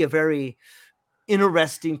must be a very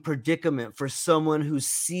interesting predicament for someone who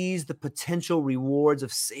sees the potential rewards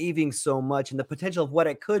of saving so much and the potential of what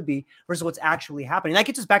it could be versus what's actually happening. That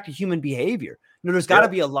gets us back to human behavior. There's got to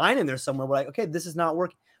be a line in there somewhere where like, okay, this is not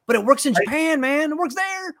working, but it works in Japan, man. It works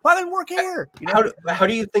there. Why doesn't it work here? How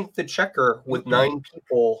do you think the checker with 9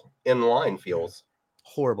 people in line feels?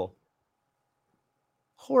 Horrible.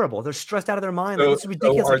 They're stressed out of their mind. Like, this is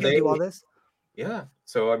ridiculous. I can't do all this. Yeah.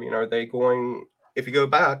 So, I mean, are they going, if you go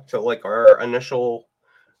back to like our initial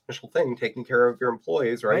thing, taking care of your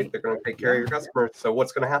employees, right? They're going to take care of your customers. So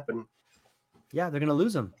what's going to happen? Yeah, they're going to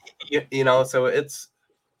lose them. So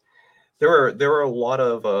there are a lot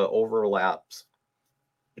of overlaps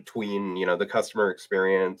between, the customer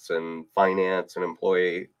experience and finance and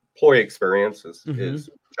employee experience is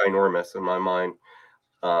ginormous in my mind.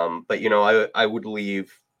 But, I would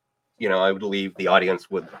leave the audience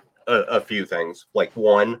with a few things. Like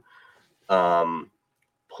one,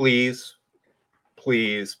 please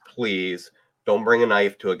don't bring a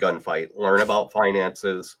knife to a gunfight. Learn about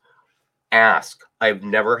finances. Ask. I've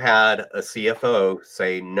never had a CFO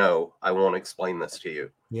say, no, I won't explain this to you.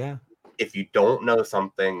 Yeah. If you don't know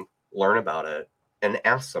something, learn about it and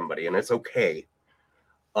ask somebody, and it's okay.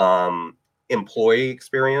 Employee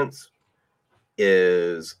experience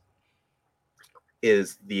is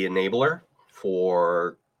the enabler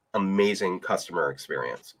for amazing customer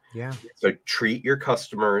experience. Yeah. So treat your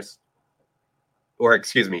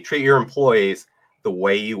employees the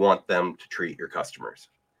way you want them to treat your customers.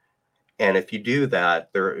 And if you do that,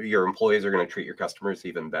 your employees are going to treat your customers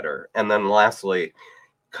even better. And then lastly,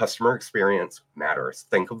 customer experience matters.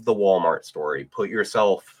 Think of the Walmart story. Put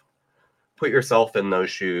yourself in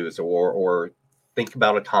those shoes, or think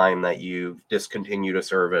about a time that you've discontinued a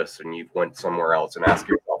service and you've went somewhere else and ask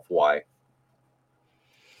yourself why.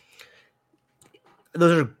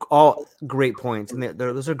 Those are all great points, and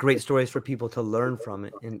those are great stories for people to learn from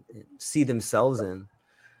it and see themselves in.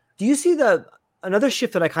 Do you see another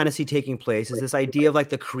shift that I kind of see taking place is this idea of like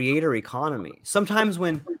the creator economy? Sometimes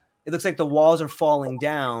when it looks like the walls are falling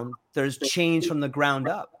down, there's change from the ground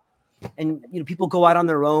up. And people go out on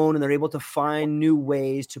their own and they're able to find new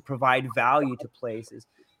ways to provide value to places.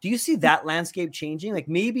 Do you see that landscape changing? Like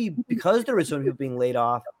maybe because there is so many people being laid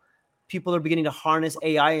off, people are beginning to harness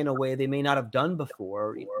AI in a way they may not have done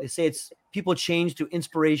before. They say it's people change through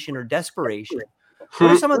inspiration or desperation.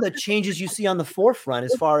 What are some of the changes you see on the forefront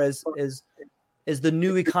as far as the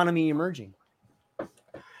new economy emerging?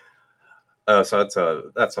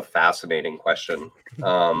 So that's a fascinating question.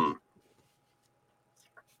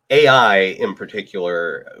 AI in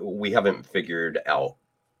particular, we haven't figured out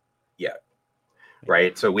yet,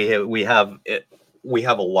 right? So we have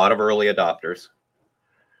a lot of early adopters,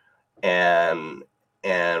 and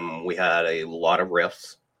we had a lot of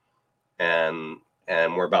rifts, and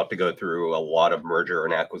we're about to go through a lot of merger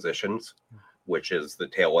and acquisitions, which is the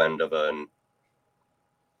tail end of a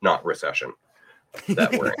not recession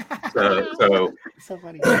that we're in. So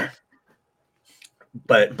funny.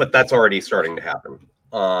 But that's already starting to happen.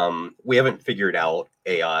 We haven't figured out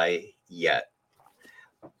AI yet.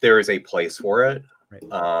 There is a place for it. Right.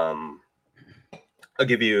 I'll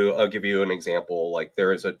give you an example. Like,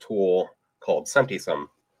 there is a tool called Sentisum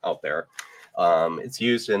out there. It's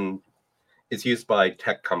used by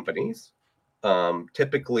tech companies,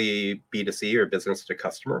 typically B2C or business to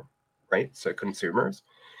customer, right? So consumers.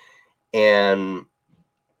 And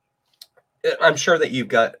I'm sure that you've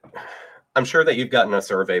gotten a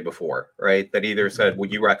survey before, right? That either said,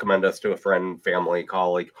 would you recommend us to a friend, family,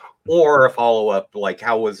 colleague, or a follow-up, like,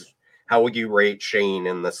 how would you rate Shane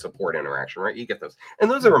in the support interaction, right? You get those.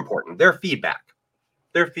 And those are important. They're feedback.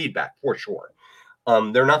 They're feedback for sure.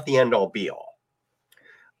 They're not the end all be all.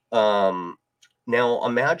 Now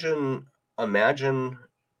imagine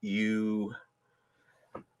you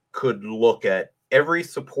could look at every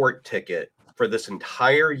support ticket for this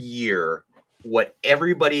entire year, what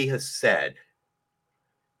everybody has said,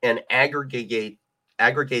 and aggregate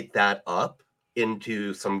that up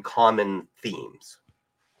into some common themes,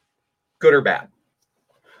 good or bad.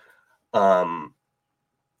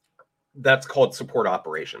 That's called support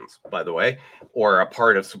operations, by the way, or a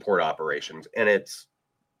part of support operations. And it's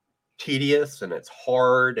tedious and it's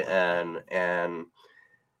hard, and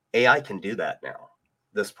AI can do that now.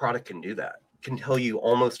 This product can do that. It can tell you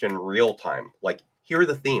almost in real time, like, here are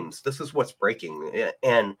the themes. This is what's breaking.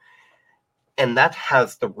 And that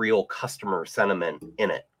has the real customer sentiment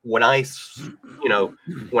in it. When I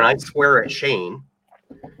swear at Shane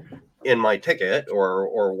in my ticket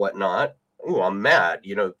or whatnot, oh, I'm mad.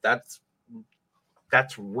 That's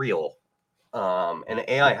real. And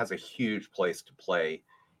AI has a huge place to play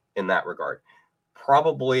in that regard.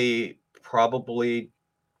 Probably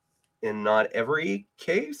in not every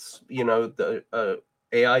case, the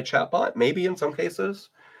AI chatbot, maybe in some cases,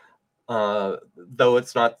 though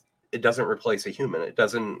it doesn't replace a human. It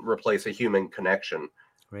doesn't replace a human connection.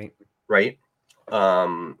 Right.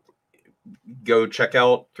 Go check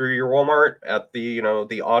out through your Walmart at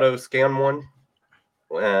the auto scan one,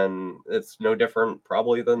 and it's no different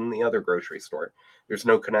probably than the other grocery store. There's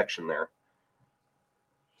no connection there.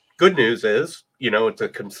 Good news is, it's a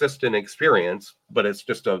consistent experience, but it's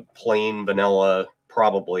just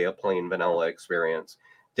probably a plain vanilla experience.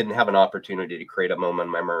 Didn't have an opportunity to create a moment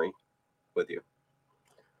of memory with you.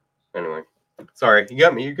 Anyway, sorry, you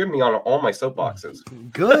got me on all my soapboxes.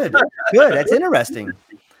 Good. That's interesting.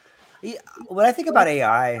 When I think about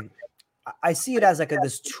AI, I see it as like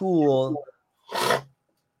this tool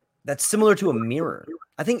that's similar to a mirror.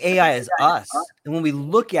 I think AI is us. And when we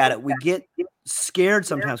look at it, we get scared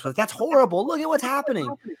sometimes. Like, that's horrible. Look at what's happening.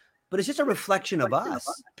 But it's just a reflection of us.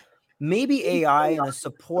 Maybe AI in a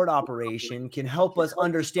support operation can help us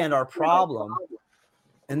understand our problem.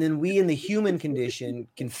 And then we in the human condition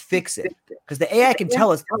can fix it. Because the AI can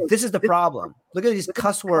tell us, this is the problem. Look at these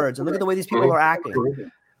cuss words and look at the way these people are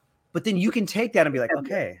acting. But then you can take that and be like,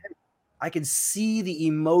 okay, I can see the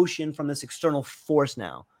emotion from this external force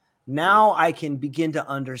now. Now I can begin to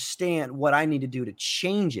understand what I need to do to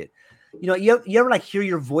change it. You ever like hear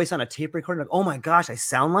your voice on a tape recorder, like, oh my gosh, I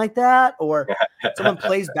sound like that? Or someone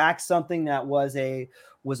plays back something that was a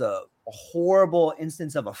horrible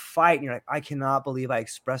instance of a fight, and you're like, I cannot believe I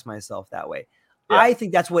expressed myself that way. Yeah. I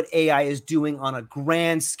think that's what AI is doing on a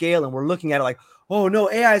grand scale, and we're looking at it like, oh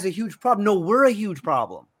no, AI is a huge problem. No, we're a huge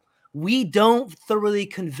problem. We don't thoroughly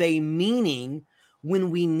convey meaning when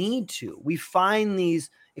we need to. We find these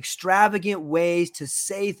extravagant ways to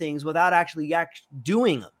say things without actually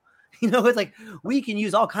doing them. It's like we can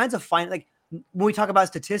use all kinds of like when we talk about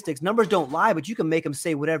statistics, numbers don't lie, but you can make them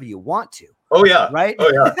say whatever you want to. Oh yeah. Right.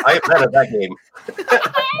 Oh yeah. I've been at that game.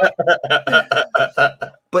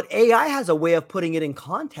 But AI has a way of putting it in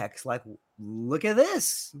context. Like, look at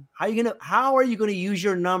this. How are you going to use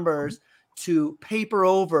your numbers to paper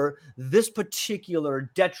over this particular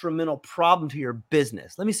detrimental problem to your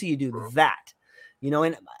business? Let me see you do that.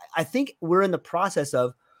 And I think we're in the process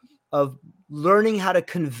of of learning how to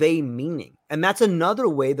convey meaning. And that's another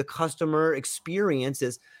way the customer experience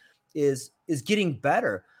is getting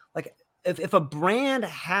better. Like if a brand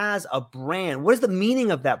has a brand, what is the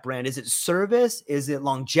meaning of that brand? Is it service? Is it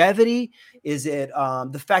longevity? Is it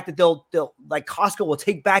the fact that they'll like Costco will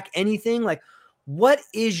take back anything? Like, what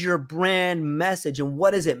is your brand message and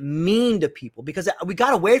what does it mean to people? Because we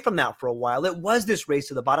got away from that for a while. It was this race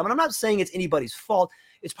to the bottom. And I'm not saying it's anybody's fault.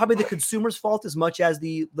 It's probably the consumer's fault as much as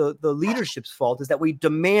the leadership's fault, is that we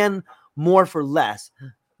demand more for less. I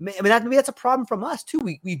mean, maybe that's a problem from us too.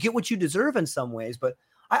 We get what you deserve in some ways, but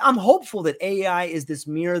I'm hopeful that AI is this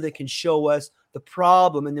mirror that can show us the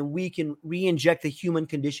problem, and then we can re-inject the human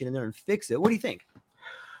condition in there and fix it. What do you think?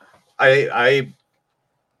 I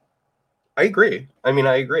agree. I mean,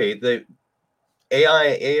 I agree. The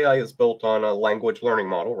AI is built on a language learning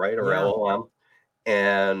model, right, or LLM,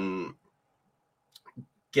 and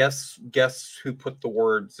guess who put the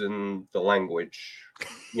words in the language,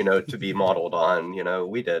 to be modeled on?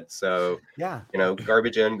 We did. So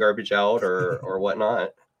garbage in, garbage out, or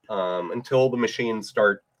whatnot, until the machines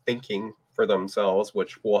start thinking for themselves,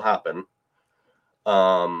 which will happen.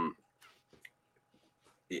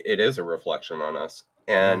 It is a reflection on us.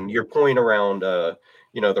 And your point around the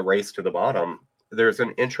race to the bottom, there's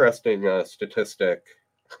an interesting statistic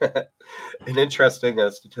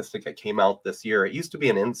statistic that came out this year. It used to be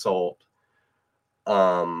an insult.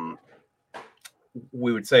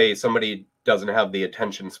 We would say somebody doesn't have the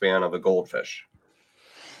attention span of a goldfish.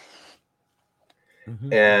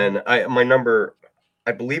 Mm-hmm. And I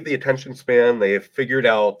believe the attention span, they have figured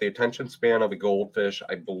out the attention span of a goldfish,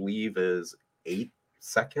 I believe, is 8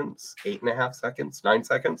 seconds, 8.5 seconds, 9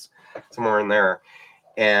 seconds, somewhere in there.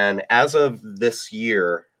 And as of this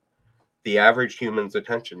year, the average human's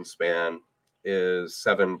attention span is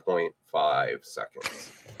 7.5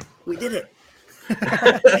 seconds. We did it.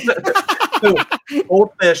 So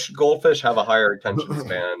goldfish have a higher attention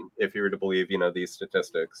span, if you were to believe, these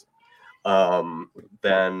statistics,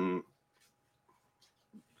 than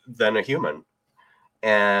a human.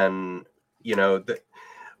 And,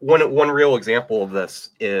 one real example of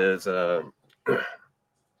this is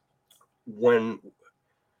when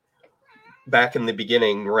back in the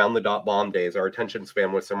beginning, around the dot bomb days, our attention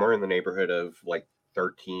span was somewhere in the neighborhood of like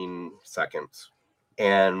 13 seconds.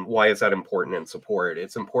 And why is that important in support?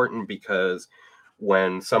 It's important because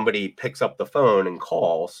when somebody picks up the phone and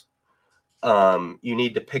calls, you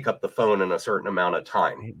need to pick up the phone in a certain amount of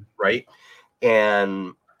time, right?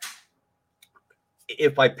 And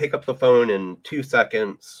if I pick up the phone in 2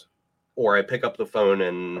 seconds, or I pick up the phone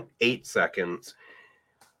in 8 seconds,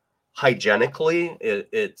 hygienically,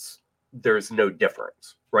 there's no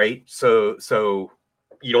difference, right? So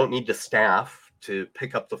you don't need to staff to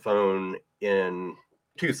pick up the phone in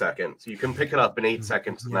 2 seconds. You can pick it up in 8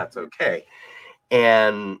 seconds, and that's okay.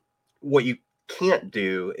 And what you can't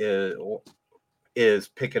do is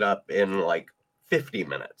pick it up in like 50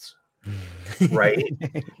 minutes, right?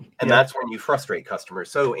 And that's when you frustrate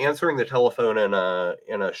customers. So answering the telephone in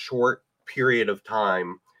a short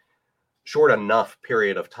enough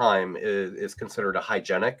period of time is considered a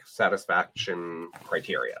hygienic satisfaction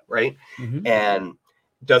criteria, right? Mm-hmm. And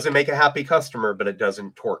doesn't make a happy customer, but it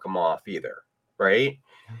doesn't torque them off either, right?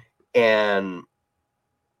 And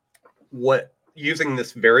using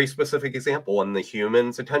this very specific example, and the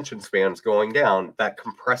human's attention span's going down, that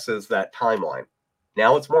compresses that timeline.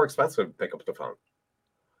 Now it's more expensive to pick up the phone.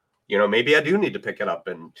 Maybe I do need to pick it up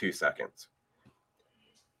in 2 seconds.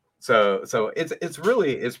 So it's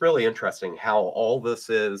really interesting how all this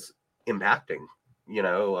is impacting,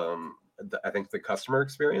 I think the customer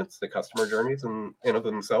experience, the customer journeys in of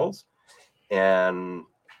themselves, and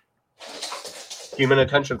human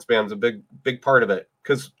attention span's a big part of it,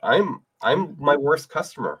 because I'm my worst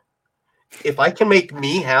customer. If I can make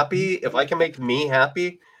me happy,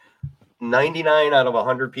 99 out of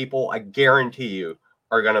 100 people, I guarantee you,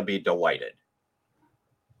 are going to be delighted.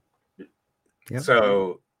 Yep.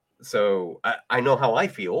 So I know how I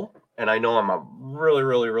feel, and I know I'm a really,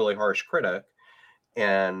 really, really harsh critic,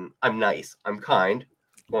 and I'm nice, I'm kind,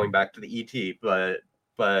 going back to the ET, but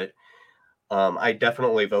I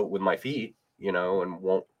definitely vote with my feet, and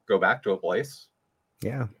won't go back to a place,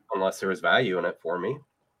 unless there is value in it for me.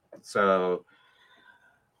 So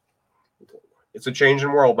it's a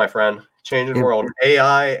changing world, my friend. Changing world.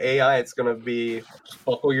 AI, it's going to be,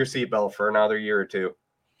 buckle your seatbelt for another year or two.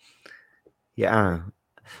 Yeah.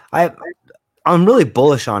 I'm really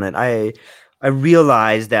bullish on it. I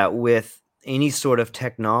realize that with any sort of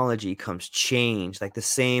technology comes change, like the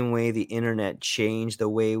same way the internet changed the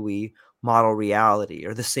way we model reality,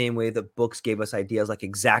 or the same way that books gave us ideas like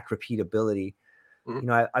exact repeatability. Mhm. You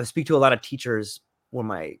know, I speak to a lot of teachers where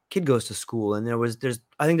my kid goes to school, and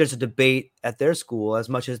I think there's a debate at their school as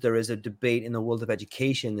much as there is a debate in the world of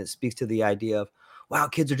education that speaks to the idea of, wow,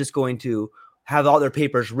 kids are just going to have all their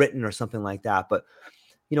papers written or something like that. But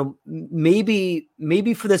you know, maybe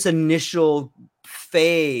for this initial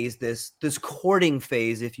phase, this courting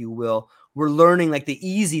phase, if you will, we're learning like the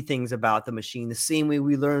easy things about the machine, the same way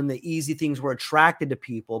we learn the easy things we're attracted to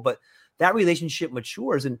people. But that relationship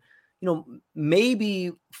matures, and you know,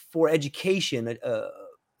 maybe for education, and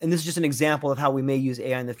this is just an example of how we may use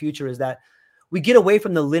AI in the future, is that we get away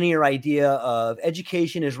from the linear idea of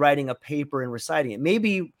education is writing a paper and reciting it.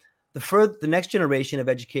 Maybe the next generation of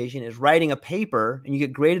education is writing a paper and you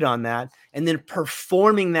get graded on that, and then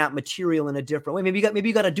performing that material in a different way. Maybe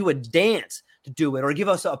you got to do a dance to do it, or give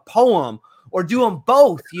us a poem, or do them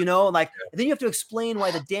both, you know, like, and then you have to explain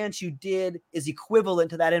why the dance you did is equivalent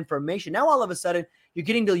to that information. Now all of a sudden you're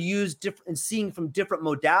getting to use different and seeing from different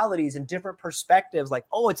modalities and different perspectives, like,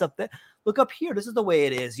 oh, it's up there, look up here, this is the way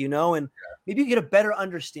it is, you know. And maybe you get a better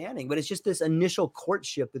understanding, but it's just this initial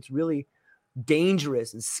courtship that's really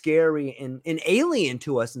dangerous and scary and alien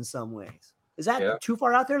to us in some ways. Is that too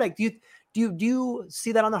far out there? Like, do you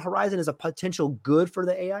see that on the horizon as a potential good for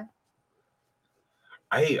the AI?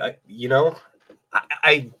 I you know,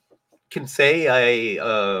 I can say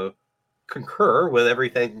I concur with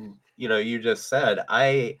everything, you know, you just said.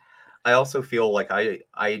 I also feel like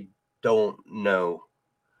I don't know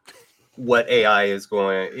what AI is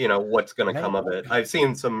going, you know, what's going to come of it. I've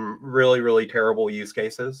seen some really terrible use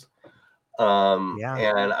cases.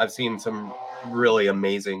 And I've seen some really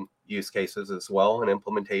amazing use cases as well and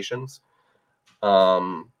implementations.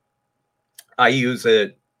 Um, I use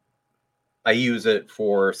it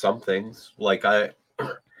for some things. Like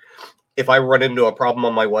if I run into a problem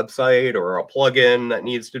on my website or a plugin that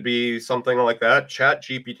needs to be something like that, Chat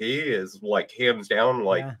GPT is like hands down,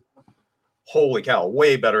 like, holy cow,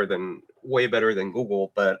 way better than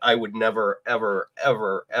Google. But I would never ever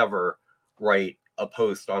write a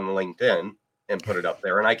post on LinkedIn and put it up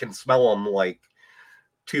there. And I can smell them like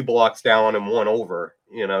 2 blocks down and 1 over,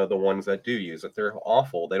 you know, the ones that do use it. They're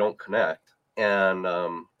awful. They don't connect. And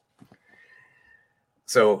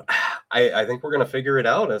so I think we're going to figure it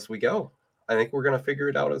out as we go. I hope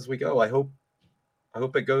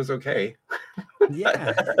it goes okay.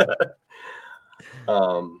 Yeah.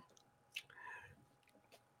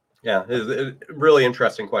 Yeah, it's a really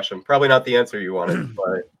interesting question. Probably not the answer you wanted,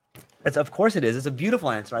 but Of course it is. It's a beautiful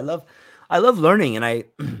answer. I love learning,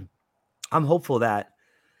 and I'm hopeful that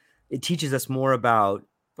it teaches us more about,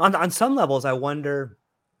 on some levels, I wonder,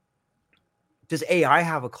 does AI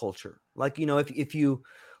have a culture? Like, you know, if you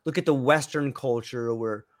look at the Western culture,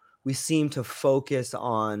 where we seem to focus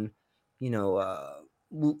on, you know,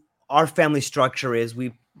 our family structure is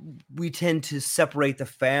we tend to separate the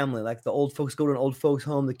family. Like, the old folks go to an old folks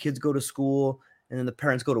home, the kids go to school, and then the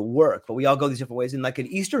parents go to work. But we all go these different ways. And like in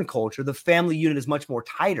Eastern culture, the family unit is much more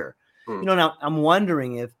tighter. You know, now I'm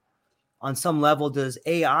wondering if, on some level, does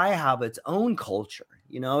AI have its own culture?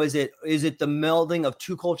 You know, is it the melding of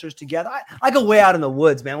two cultures together? I go way out in the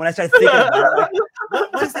woods, man, when I start thinking about it. Like,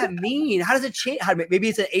 what does that mean? How does it change? Maybe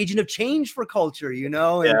it's an agent of change for culture, you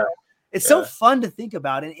know? And it's so fun to think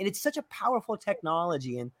about. And it's such a powerful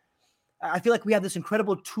technology. And I feel like we have this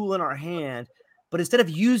incredible tool in our hand, but instead of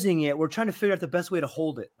using it, we're trying to figure out the best way to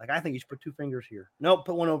hold it. Like, I think you should put 2 fingers here. Nope,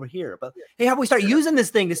 put one over here. But hey, how about we start using this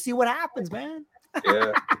thing to see what happens, man?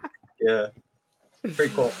 Yeah.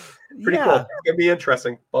 Pretty cool. Cool. It's gonna be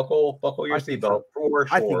interesting. Buckle your seatbelt for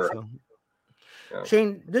sure. I think so. Yeah.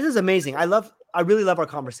 Shane, this is amazing. I really love our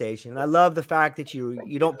conversation. I love the fact that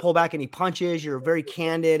you don't pull back any punches. You're very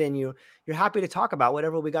candid, and you're happy to talk about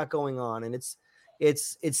whatever we got going on. And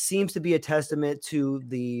it seems to be a testament to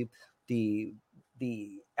the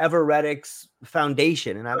Everetics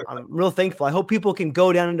Foundation. And I'm real thankful. I hope people can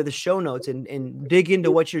go down into the show notes and dig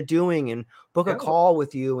into what you're doing and book a call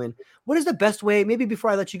with you. And what is the best way, maybe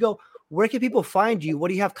before I let you go, where can people find you? What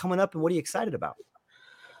do you have coming up, and what are you excited about?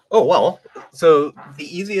 Oh, well, so the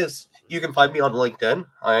easiest, you can find me on LinkedIn.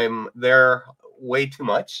 I'm there way too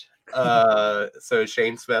much. So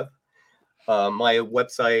Shane Smith. My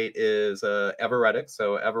website is Everetics,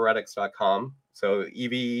 so everetics.com. So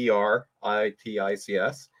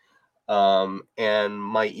EVERITICS. And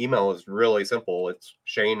my email is really simple. It's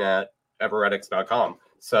shane@everetics.com.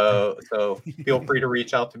 So feel free to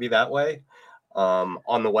reach out to me that way.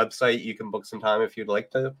 On the website, you can book some time if you'd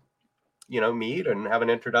like to, you know, meet and have an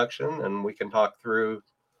introduction, and we can talk through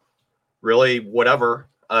really whatever.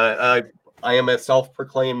 I am a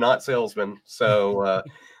self-proclaimed not salesman, so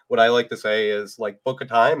what I like to say is, like, book a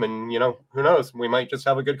time, and you know, who knows, we might just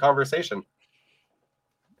have a good conversation.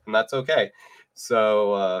 and that's okay.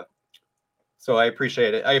 So I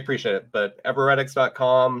appreciate it. But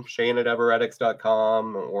Everetics.com,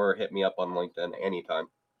 Shane@Everetics.com, or hit me up on LinkedIn anytime.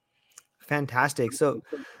 Fantastic. So,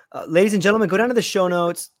 ladies and gentlemen, go down to the show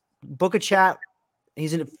notes, book a chat.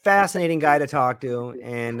 He's a fascinating guy to talk to,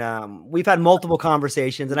 and we've had multiple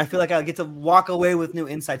conversations, and I feel like I get to walk away with new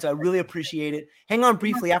insights. So I really appreciate it. Hang on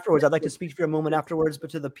briefly afterwards. I'd like to speak for a moment afterwards, but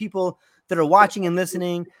to the people that are watching and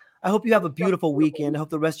listening, I hope you have a beautiful weekend. I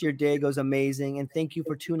hope the rest of your day goes amazing, and thank you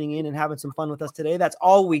for tuning in and having some fun with us today. That's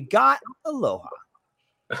all we got. Aloha.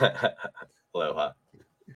 Aloha.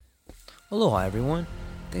 Aloha, everyone.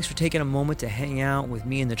 Thanks for taking a moment to hang out with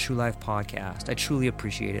me in the True Life podcast. I truly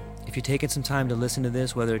appreciate it. If you're taking some time to listen to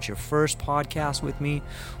this, whether it's your first podcast with me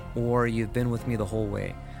or you've been with me the whole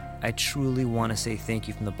way, I truly want to say thank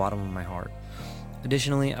you from the bottom of my heart.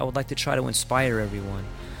 Additionally, I would like to try to inspire everyone.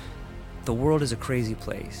 The world is a crazy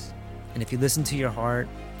place, and if you listen to your heart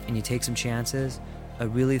and you take some chances, I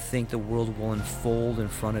really think the world will unfold in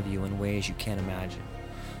front of you in ways you can't imagine.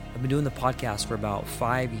 I've been doing the podcast for about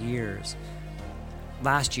 5 years.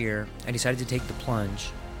 Last year, I decided to take the plunge.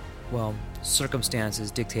 Well, circumstances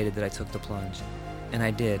dictated that I took the plunge, and I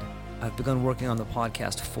did. I've begun working on the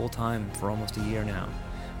podcast full-time for almost a year now,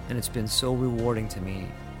 and it's been so rewarding to me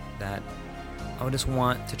that I just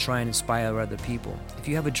want to try and inspire other people. If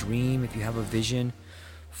you have a dream, if you have a vision,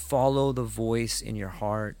 follow the voice in your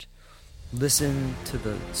heart, listen to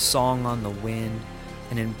the song on the wind,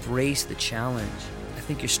 and embrace the challenge. I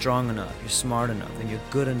think you're strong enough, you're smart enough, and you're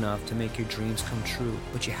good enough to make your dreams come true,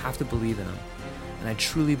 but you have to believe in them. And I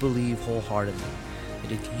truly believe wholeheartedly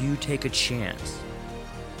that if you take a chance,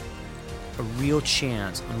 a real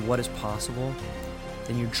chance on what is possible,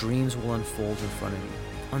 then your dreams will unfold in front of you.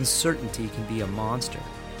 Uncertainty can be a monster.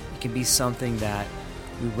 It can be something that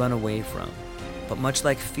we run away from. But much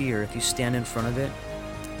like fear, if you stand in front of it,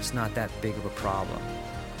 it's not that big of a problem.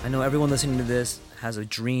 I know everyone listening to this has a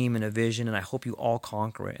dream and a vision, and I hope you all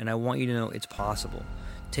conquer it. And I want you to know it's possible.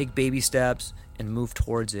 Take baby steps and move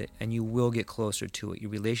towards it, and you will get closer to it.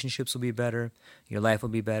 Your relationships will be better. Your life will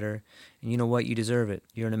be better. And you know what? You deserve it.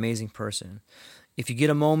 You're an amazing person. If you get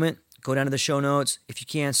a moment, go down to the show notes. If you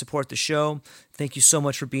can, support the show. Thank you so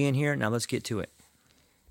much for being here. Now let's get to it.